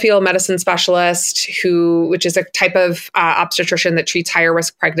maternal fetal medicine specialist, which is a type of obstetrician that treats higher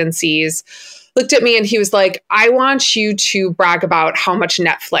risk pregnancies, looked at me and he was like, I want you to brag about how much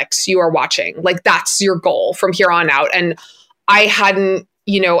Netflix you are watching. Like that's your goal from here on out. And I hadn't,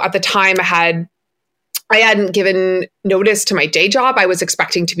 at the time I hadn't given notice to my day job. I was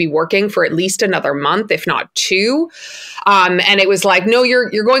expecting to be working for at least another month, if not 2. And it was like, no,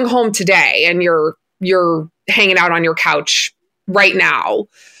 you're going home today and you're hanging out on your couch right now.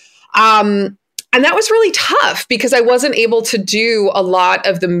 And that was really tough because I wasn't able to do a lot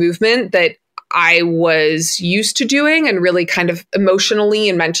of the movement that I was used to doing and really kind of emotionally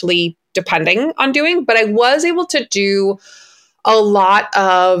and mentally depending on doing. But I was able to do a lot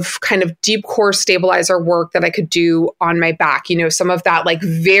of kind of deep core stabilizer work that I could do on my back. Some of that like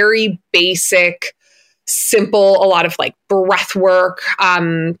very basic, simple, a lot of like breath work,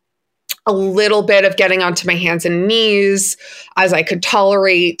 a little bit of getting onto my hands and knees as I could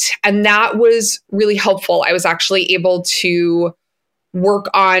tolerate. And that was really helpful. I was actually able to work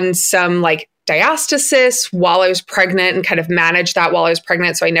on some like diastasis while I was pregnant and kind of manage that while I was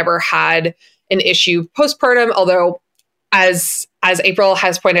pregnant. So I never had an issue postpartum, although as April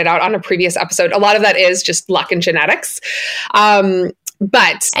has pointed out on a previous episode, a lot of that is just luck and genetics. And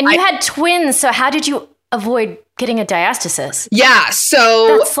you had twins. So how did you avoid getting a diastasis? Yeah.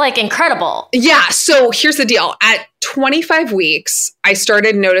 So that's like incredible. Yeah. So here's the deal. At 25 weeks, I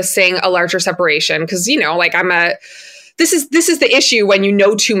started noticing a larger separation because, this is the issue when you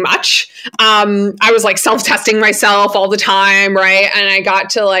know too much. I was like self-testing myself all the time, right? And I got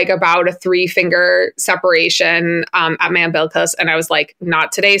to like about a 3-finger separation at my umbilicus, and I was like,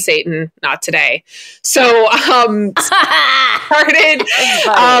 not today, Satan, not today. So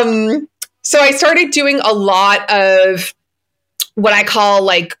so I started doing a lot of what I call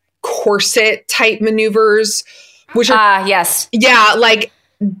like corset type maneuvers, which are yes, like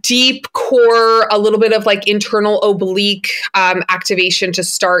deep core, a little bit of like internal oblique activation to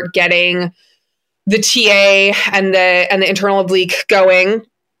start getting the TA and the internal oblique going,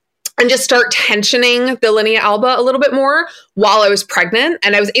 and just start tensioning the linea alba a little bit more while I was pregnant.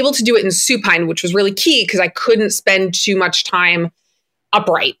 And I was able to do it in supine, which was really key because I couldn't spend too much time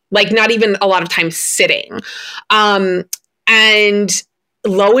upright, like not even a lot of time sitting. And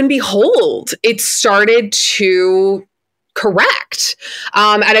lo and behold, it started to correct.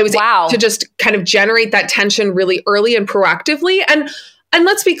 And I was able to just kind of generate that tension really early and proactively. And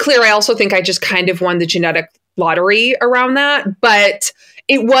let's be clear, I also think I just kind of won the genetic lottery around that, but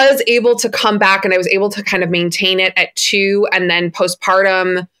it was able to come back, and I was able to kind of maintain it at 2. And then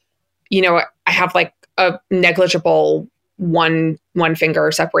postpartum, you know, I have like a negligible one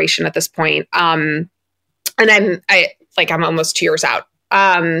finger separation at this point. And I'm almost 2 years out.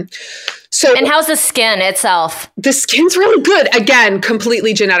 So, and how's the skin itself? The skin's really good. Again,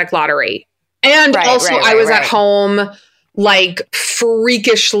 completely genetic lottery. And I was at home like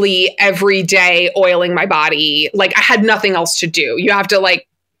freakishly every day oiling my body. Like I had nothing else to do. You have to like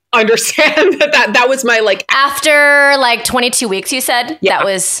understand that was my like after like 22 weeks, you said? Yeah. That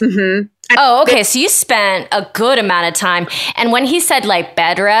was Oh, okay. So you spent a good amount of time. And when he said like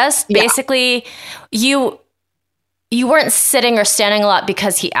bed rest, basically you weren't sitting or standing a lot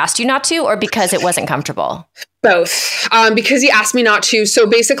because he asked you not to, or because it wasn't comfortable? Both. Because he asked me not to. So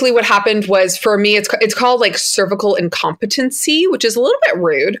basically what happened was, for me, it's called like cervical incompetency, which is a little bit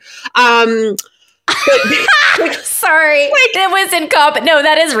rude. Sorry. It was incompetent. No,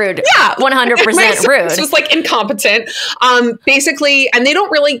 that is rude. Yeah. 100% rude. It was like incompetent. Basically, and they don't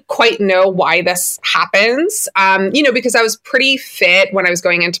really quite know why this happens. Because I was pretty fit when I was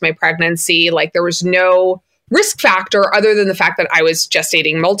going into my pregnancy. Like there was no risk factor other than the fact that I was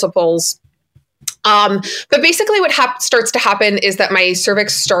gestating multiples. But basically what starts to happen is that my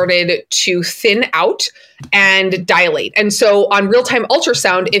cervix started to thin out and dilate. And so on real-time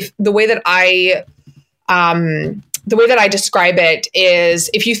ultrasound, if the way that I describe it is,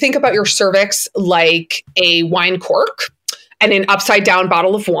 if you think about your cervix like a wine cork and an upside down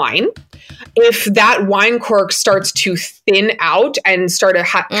bottle of wine, if that wine cork starts to thin out and start to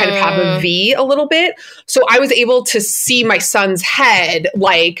kind of have a V a little bit. So I was able to see my son's head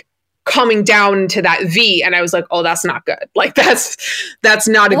like coming down into that V. And I was like, oh, that's not good. Like that's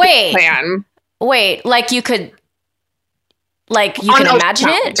not a good plan. Wait, like you could imagine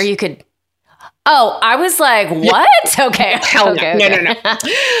it, or you could. Oh, I was like, what? Yeah. Okay. Hell no. Okay.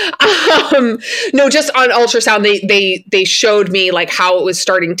 No. No, just on ultrasound, they showed me like how it was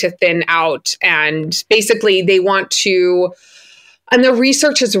starting to thin out. And basically they want to, and the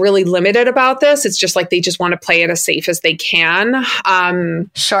research is really limited about this. It's just like, they just want to play it as safe as they can.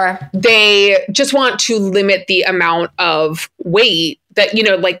 Sure. They just want to limit the amount of weight that,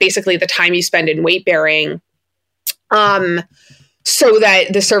 like basically the time you spend in weight bearing, so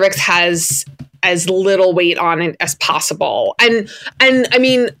that the cervix has as little weight on it as possible. And I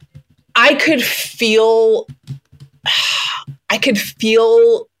mean, I could feel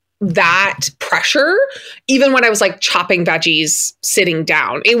that pressure even when I was like chopping veggies sitting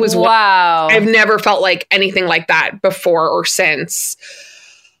down. It was wow. I've never felt like anything like that before or since.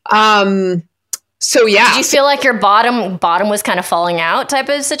 So yeah. Did you feel like your bottom was kind of falling out type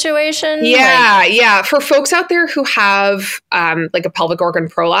of situation? Yeah, yeah. For folks out there who have like a pelvic organ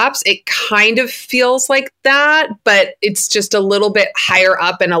prolapse, it kind of feels like that, but it's just a little bit higher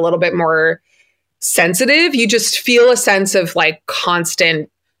up and a little bit more sensitive. You just feel a sense of like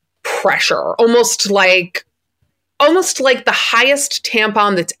constant pressure, almost like the highest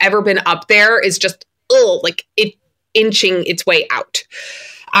tampon that's ever been up there is just like it inching its way out.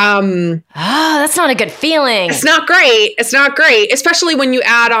 That's not a good feeling. It's not great. It's not great, especially when you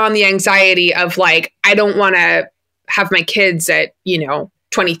add on the anxiety of like, I don't want to have my kids at,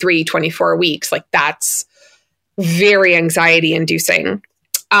 23, 24 weeks. Like that's very anxiety inducing.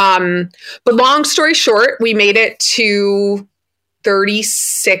 But long story short, we made it to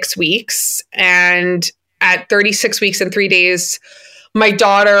 36 weeks. And at 36 weeks and 3 days, my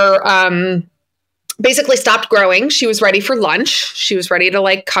daughter, basically stopped growing. She was ready for lunch. She was ready to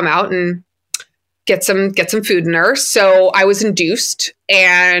like come out and get some food in her. So I was induced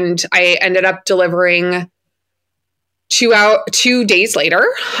and I ended up delivering 2 days later.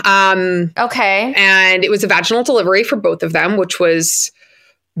 Okay. And it was a vaginal delivery for both of them, which was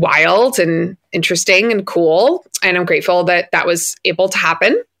wild and interesting and cool. And I'm grateful that that was able to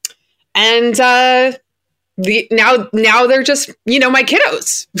happen. And now they're just, my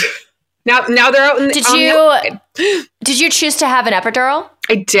kiddos. now they're out in the Did you choose to have an epidural?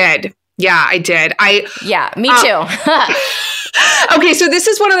 I did. Yeah, I did. Yeah, me too. Okay, so this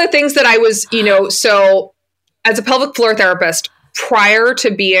is one of the things that I was, so as a pelvic floor therapist, prior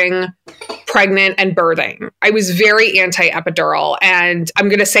to being pregnant and birthing, I was very anti-epidural. And I'm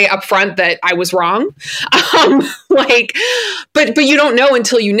going to say up front that I was wrong. But you don't know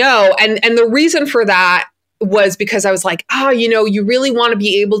until you know. And the reason for that was because I was like, you really want to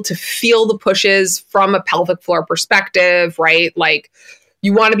be able to feel the pushes from a pelvic floor perspective, right? Like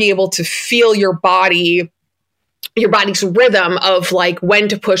you want to be able to feel your body's rhythm of like when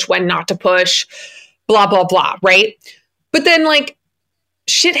to push, when not to push, blah, blah, blah, right? But then like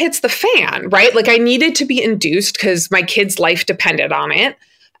shit hits the fan, right? Like I needed to be induced because my kid's life depended on it.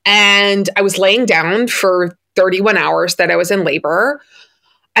 And I was laying down for 31 hours that I was in labor.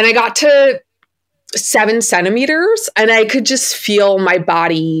 And I got to 7 centimeters and I could just feel my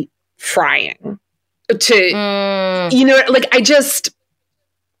body frying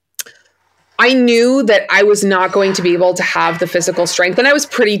I knew that I was not going to be able to have the physical strength. And I was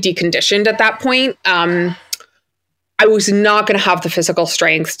pretty deconditioned at that point. I was not going to have the physical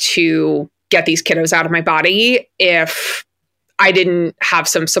strength to get these kiddos out of my body if I didn't have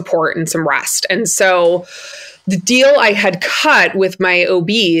some support and some rest. And so the deal I had cut with my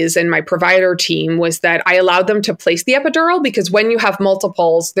OBs and my provider team was that I allowed them to place the epidural because when you have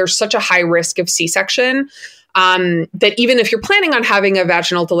multiples, there's such a high risk of C-section that even if you're planning on having a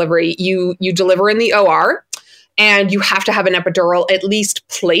vaginal delivery, you deliver in the OR and you have to have an epidural at least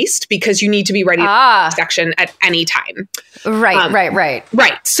placed because you need to be ready for C-section at any time.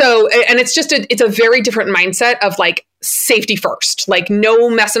 Right. So, and it's just it's a very different mindset of like safety first, like no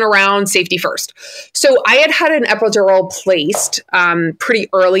messing around, safety first. So I had an epidural placed pretty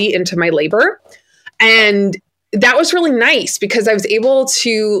early into my labor. And that was really nice because I was able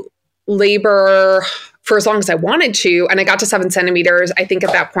to labor for as long as I wanted to. And I got to 7 centimeters. I think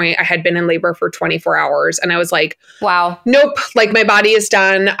at that point I had been in labor for 24 hours. And I was like, wow, nope, like my body is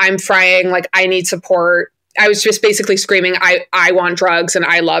done. I'm frying. Like I need support. I was just basically screaming, I want drugs and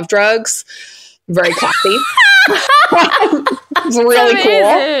I love drugs. Very classy. It's really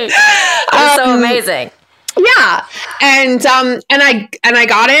cool. It's so amazing. Yeah. And I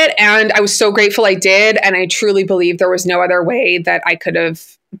got it and I was so grateful I did. And I truly believe there was no other way that I could have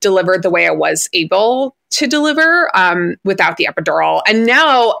delivered the way I was able to deliver without the epidural. And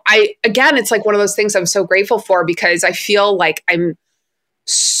now it's like one of those things I'm so grateful for because I feel like I'm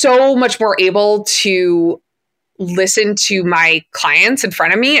so much more able to listen to my clients in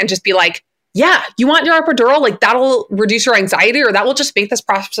front of me and just be like, yeah, you want your epidural? Like that'll reduce your anxiety or that will just make this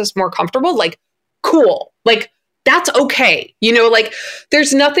process more comfortable. Like, cool. Like that's okay. Like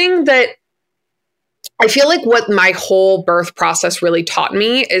there's nothing that I feel like what my whole birth process really taught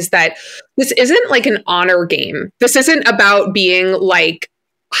me is that this isn't like an honor game. This isn't about being like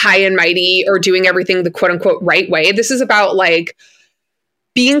high and mighty or doing everything the quote unquote right way. This is about like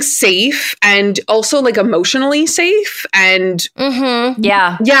being safe and also like emotionally safe and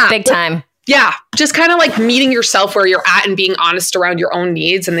yeah, big time. Yeah, just kind of like meeting yourself where you're at and being honest around your own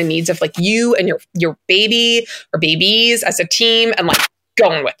needs and the needs of like you and your baby or babies as a team and like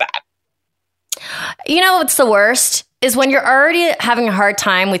going with that. What's the worst is when you're already having a hard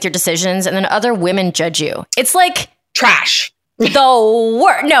time with your decisions and then other women judge you. It's like trash. The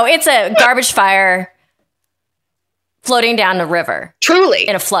worst. No, it's a garbage fire floating down the river. Truly.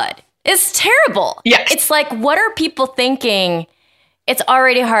 In a flood. It's terrible. Yes. It's like, what are people thinking? It's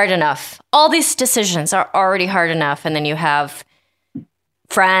already hard enough. All these decisions are already hard enough. And then you have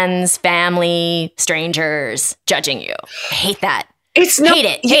friends, family, strangers judging you. I hate that. Hate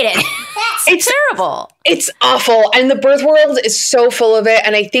it. It's terrible. It's awful. And the birth world is so full of it.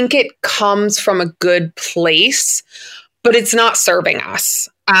 And I think it comes from a good place, but it's not serving us.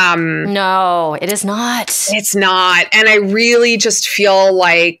 No, it is not. It's not. And I really just feel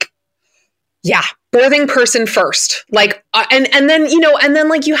like, yeah, birthing person first. Like, and then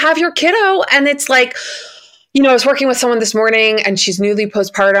like you have your kiddo and it's like, I was working with someone this morning and she's newly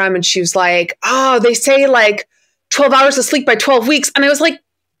postpartum and she was like, oh, they say like 12 hours of sleep by 12 weeks. And I was like,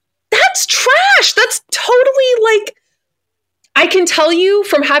 that's trash. That's totally like, I can tell you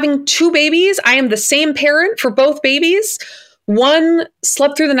from having 2 babies, I am the same parent for both babies. One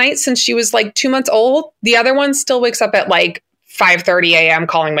slept through the night since she was like 2 months old. The other one still wakes up at like 5:30 a.m.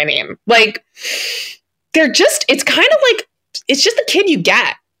 calling my name. Like, it's kind of like, it's just the kid you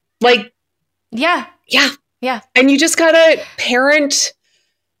get. Like, yeah. And you just gotta parent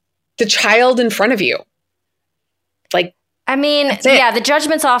the child in front of you. Like, I mean, the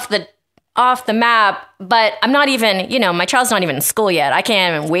judgment's off the map, but I'm not even, my child's not even in school yet. I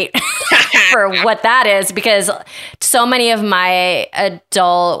can't even wait for what that is, because so many of my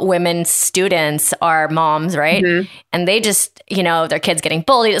adult women students are moms, right? Mm-hmm. And they just, their kids getting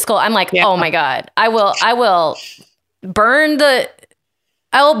bullied at school. I'm like, oh my God, I will burn the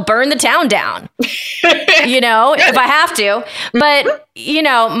town down, if I have to. But,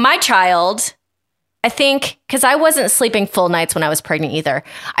 my child, I think, because I wasn't sleeping full nights when I was pregnant either.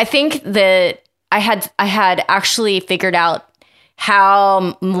 I think that I had actually figured out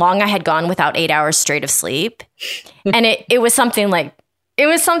how long I had gone without 8 hours straight of sleep. And it was something like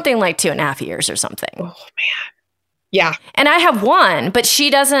 2.5 years or something. Oh man. Yeah. And I have one, but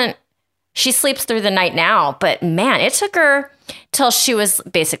she sleeps through the night now. But man, it took her till she was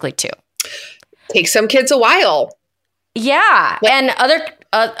basically 2. Takes some kids a while. Yeah. And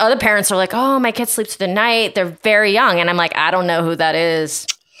other parents are like, oh, my kid sleeps through the night. They're very young. And I'm like, I don't know who that is.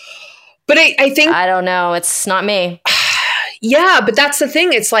 But I think... I don't know. It's not me. Yeah, but that's the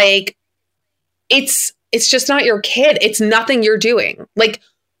thing. It's like, it's just not your kid. It's nothing you're doing. Like,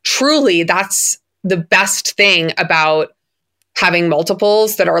 truly, that's the best thing about having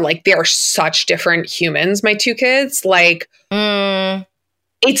multiples that are like, they are such different humans, my 2 kids. Like,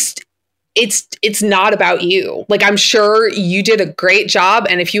 it's not about you. Like, I'm sure you did a great job.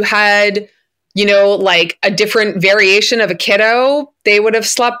 And if you had, like a different variation of a kiddo, they would have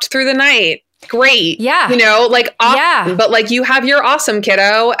slept through the night. Great. Yeah. Like, awesome. Yeah. But like, you have your awesome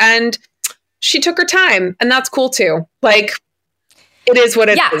kiddo and she took her time, and that's cool too. Like, it is what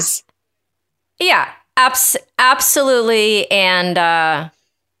it is. Yeah, absolutely. And I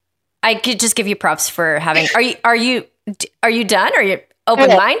could just give you props for having, are you done? Are you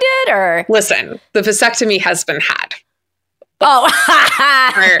open-minded or? Listen, the vasectomy has been had. Oh,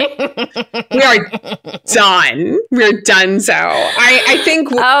 we are done. We're done. So I think.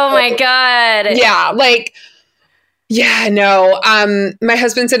 Oh my God. Yeah. Like, yeah, no. My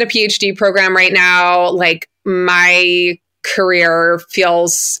husband's in a PhD program right now. Like, my career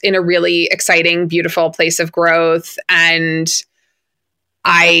feels in a really exciting, beautiful place of growth. And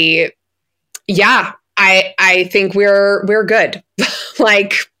I think we're good.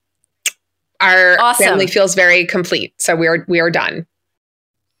 Like, our family feels very complete. So we are done.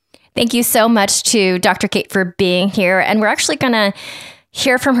 Thank you so much to Dr. Cait for being here. And we're actually going to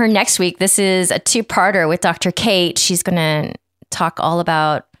hear from her next week. This is a 2-parter with Dr. Cait. She's going to talk all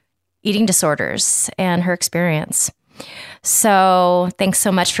about eating disorders and her experience. So thanks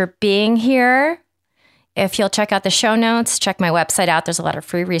so much for being here. If you'll check out the show notes, check my website out. There's a lot of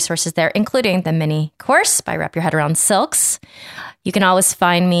free resources there, including the mini course by Wrap Your Head Around Silks. You can always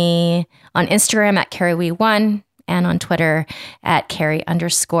find me on Instagram at CarrieWee1 and on Twitter at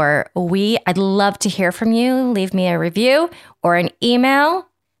Carrie_we. I'd love to hear from you. Leave me a review or an email.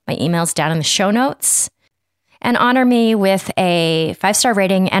 My email's down in the show notes. And honor me with a 5-star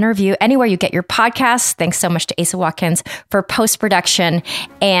rating and review anywhere you get your podcasts. Thanks so much to Asa Watkins for post-production.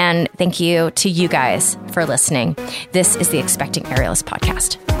 And thank you to you guys for listening. This is the Expecting Aerialist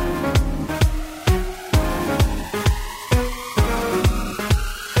podcast.